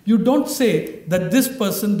country. You don't say that this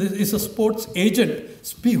person is a sports agent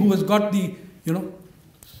who has got the,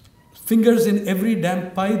 fingers in every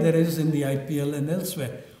damn pie there is in the IPL and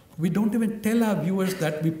elsewhere. We don't even tell our viewers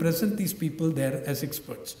that we present these people there as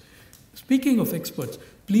experts. Speaking of experts,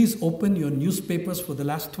 please open your newspapers for the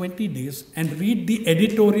last 20 days and read the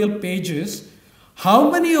editorial pages.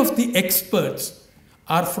 How many of the experts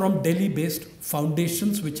are from Delhi-based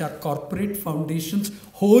foundations, which are corporate foundations,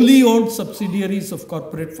 wholly owned subsidiaries of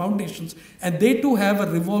corporate foundations, and they too have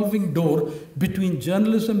a revolving door between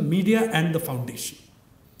journalism, media, and the foundation.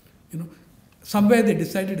 You know, somewhere they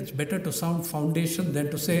decided it's better to sound foundation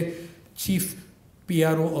than to say chief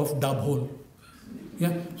PRO of Dabhol.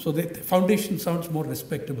 Yeah, so the foundation sounds more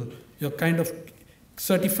respectable. You're kind of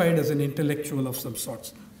certified as an intellectual of some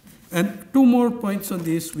sorts. And two more points on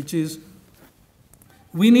this, which is,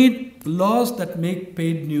 we need laws that make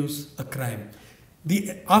paid news a crime.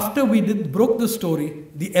 After we broke the story,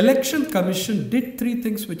 the Election Commission did three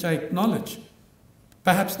things which I acknowledge.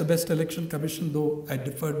 Perhaps the best election commission, though I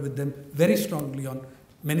differed with them very strongly on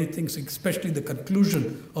many things, especially the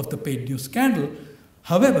conclusion of the paid news scandal.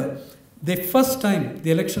 However, the first time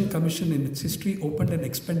the Election Commission in its history opened an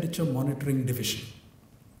expenditure monitoring division.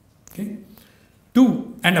 Okay?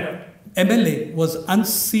 Two, and a MLA was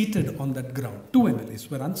unseated on that ground. Two MLAs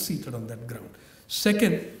were unseated on that ground.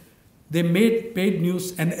 Second, they made paid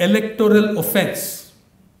news an electoral offense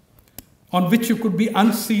on which you could be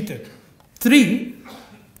unseated. Three,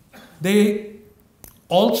 they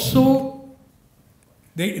also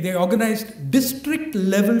they organized district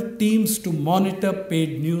level teams to monitor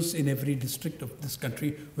paid news in every district of this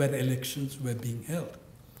country where elections were being held.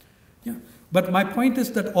 Yeah. But my point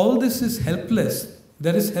is that all this is helpless.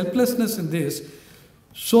 There is helplessness in this,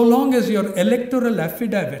 so long as your electoral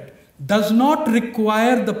affidavit does not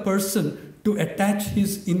require the person to attach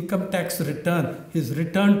his income tax return, his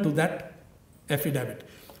return to that affidavit.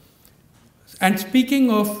 And speaking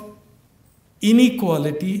of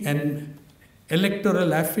inequality and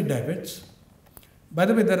electoral affidavits, by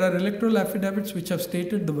the way, there are electoral affidavits which have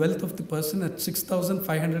stated the wealth of the person at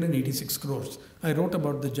 6,586 crores. I wrote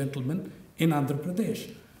about the gentleman in Andhra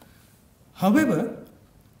Pradesh. However,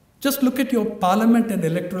 just look at your parliament and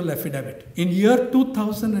electoral affidavit. In year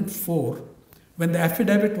 2004, when the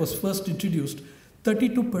affidavit was first introduced,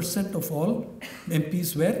 32% of all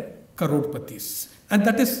MPs were crorepatис. And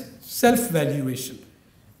that is self-valuation.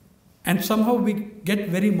 And somehow we get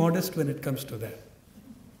very modest when it comes to that.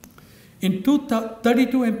 In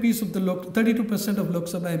 32% of Lok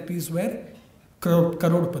Sabha MPs were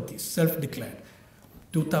crorepatis, self-declared.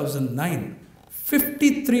 2009,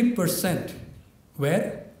 53%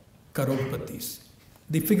 were crorepatis.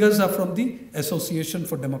 The figures are from the Association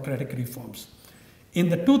for Democratic Reforms. In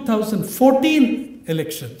the 2014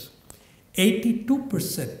 elections,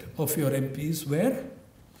 82% of your MPs were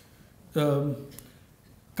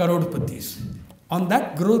crorepatis. On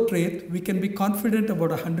that growth rate, we can be confident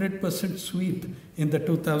about a 100% sweep in the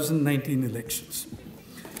 2019 elections.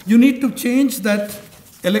 You need to change that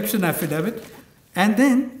election affidavit, and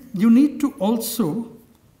then you need to also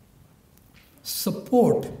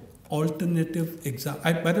support alternative exam.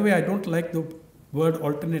 By the way, I don't like the word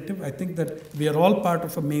alternative. I think that we are all part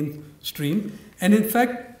of a mainstream. And in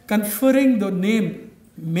fact, conferring the name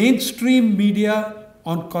mainstream media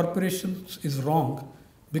on corporations is wrong,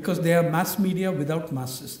 because they are mass media without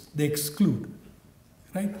masses. They exclude,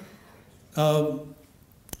 right?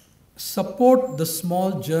 Support the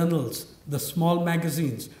small journals, the small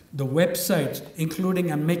magazines, the websites,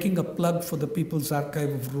 including, I'm making a plug for the People's Archive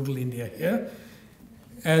of Rural India here.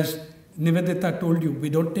 As Nivedita told you, we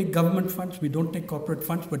don't take government funds, we don't take corporate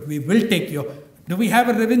funds, but we will take your, do we have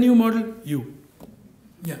a revenue model? You.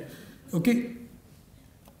 Yeah. Okay.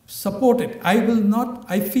 Support it.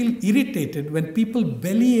 I feel irritated when people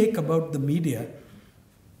bellyache about the media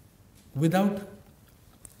without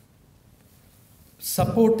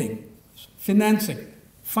supporting, financing,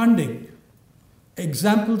 funding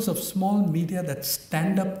examples of small media that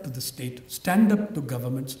stand up to the state, stand up to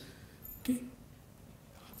governments. Okay.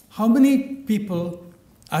 How many people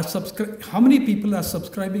are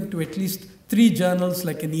subscribing to at least 3 journals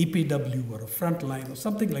like an EPW or a Frontline or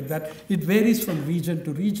something like that? It varies from region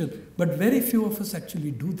to region, but very few of us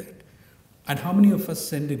actually do that. And how many of us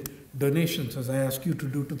send in donations, as I ask you to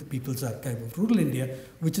do, to the People's Archive of Rural India,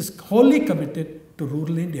 which is wholly committed to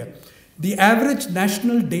rural India? The average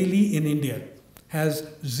national daily in India has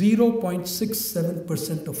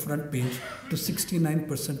 0.67% of front page to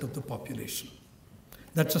 69% of the population.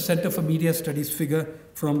 That's a Center for Media Studies figure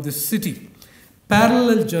from this city.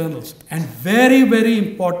 Parallel journals, and very, very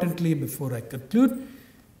importantly, before I conclude,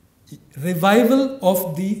 revival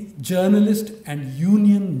of the journalist and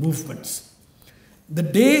union movements. The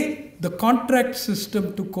day the contract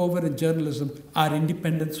system took over in journalism, our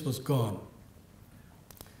independence was gone.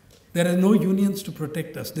 There are no unions to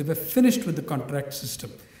protect us. They were finished with the contract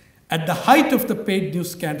system. At the height of the paid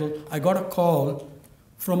news scandal, I got a call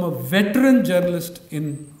from a veteran journalist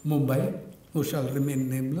in Mumbai, who shall remain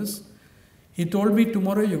nameless. He told me,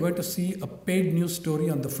 tomorrow you're going to see a paid news story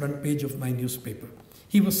on the front page of my newspaper.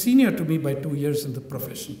 He was senior to me by 2 years in the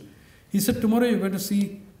profession. He said, tomorrow you're going to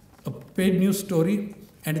see a paid news story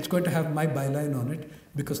and it's going to have my byline on it,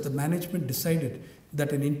 because the management decided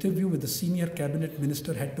that an interview with a senior cabinet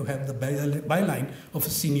minister had to have the byline of a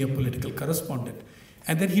senior political correspondent.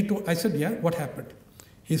 And then I said, yeah, what happened?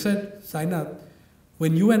 He said, Sainath,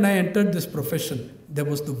 when you and I entered this profession, there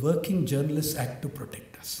was the Working Journalists Act to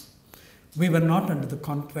protect us. We were not under the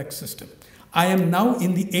contract system. I am now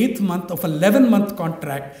in the 8th month of an 11-month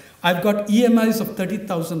contract. I've got EMIs of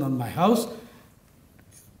 30,000 on my house,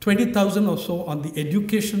 20,000 or so on the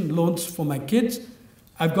education loans for my kids.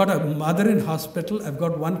 I've got a mother in hospital. I've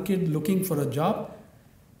got one kid looking for a job.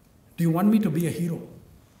 Do you want me to be a hero?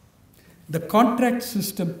 The contract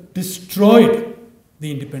system destroyed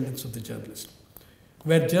the independence of the journalist.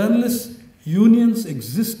 Where journalists' unions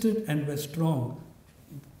existed and were strong,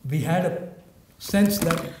 we had a sense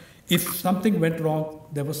that if something went wrong,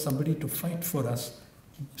 there was somebody to fight for us,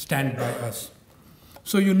 stand by us.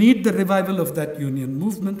 So you need the revival of that union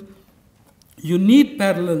movement. You need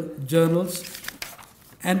parallel journals.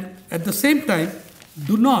 And at the same time,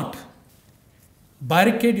 do not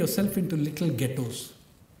barricade yourself into little ghettos.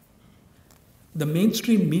 The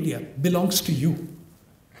mainstream media belongs to you.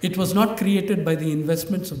 It was not created by the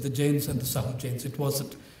investments of the Jains and the Sahu Jains. It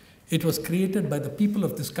wasn't. It was created by the people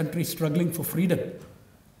of this country struggling for freedom.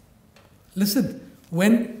 Listen,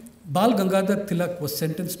 when Bal Gangadhar Tilak was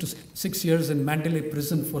sentenced to 6 years in Mandalay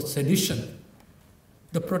prison for sedition,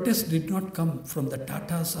 the protest did not come from the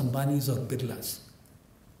Tatas, Ambanis or Birlas.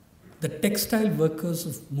 The textile workers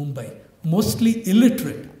of Mumbai, mostly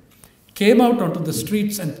illiterate, came out onto the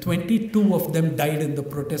streets and 22 of them died in the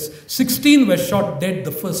protest. 16 were shot dead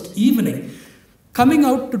the first evening, coming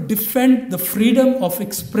out to defend the freedom of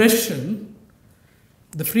expression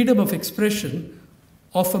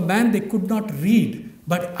of a man they could not read,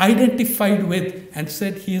 but identified with and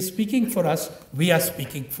said, he is speaking for us, we are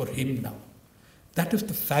speaking for him now. That is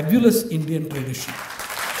the fabulous Indian tradition.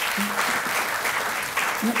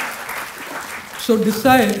 So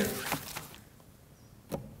decide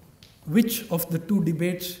which of the two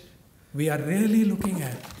debates we are really looking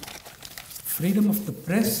at. Freedom of the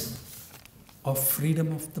press or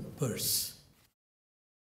freedom of the purse.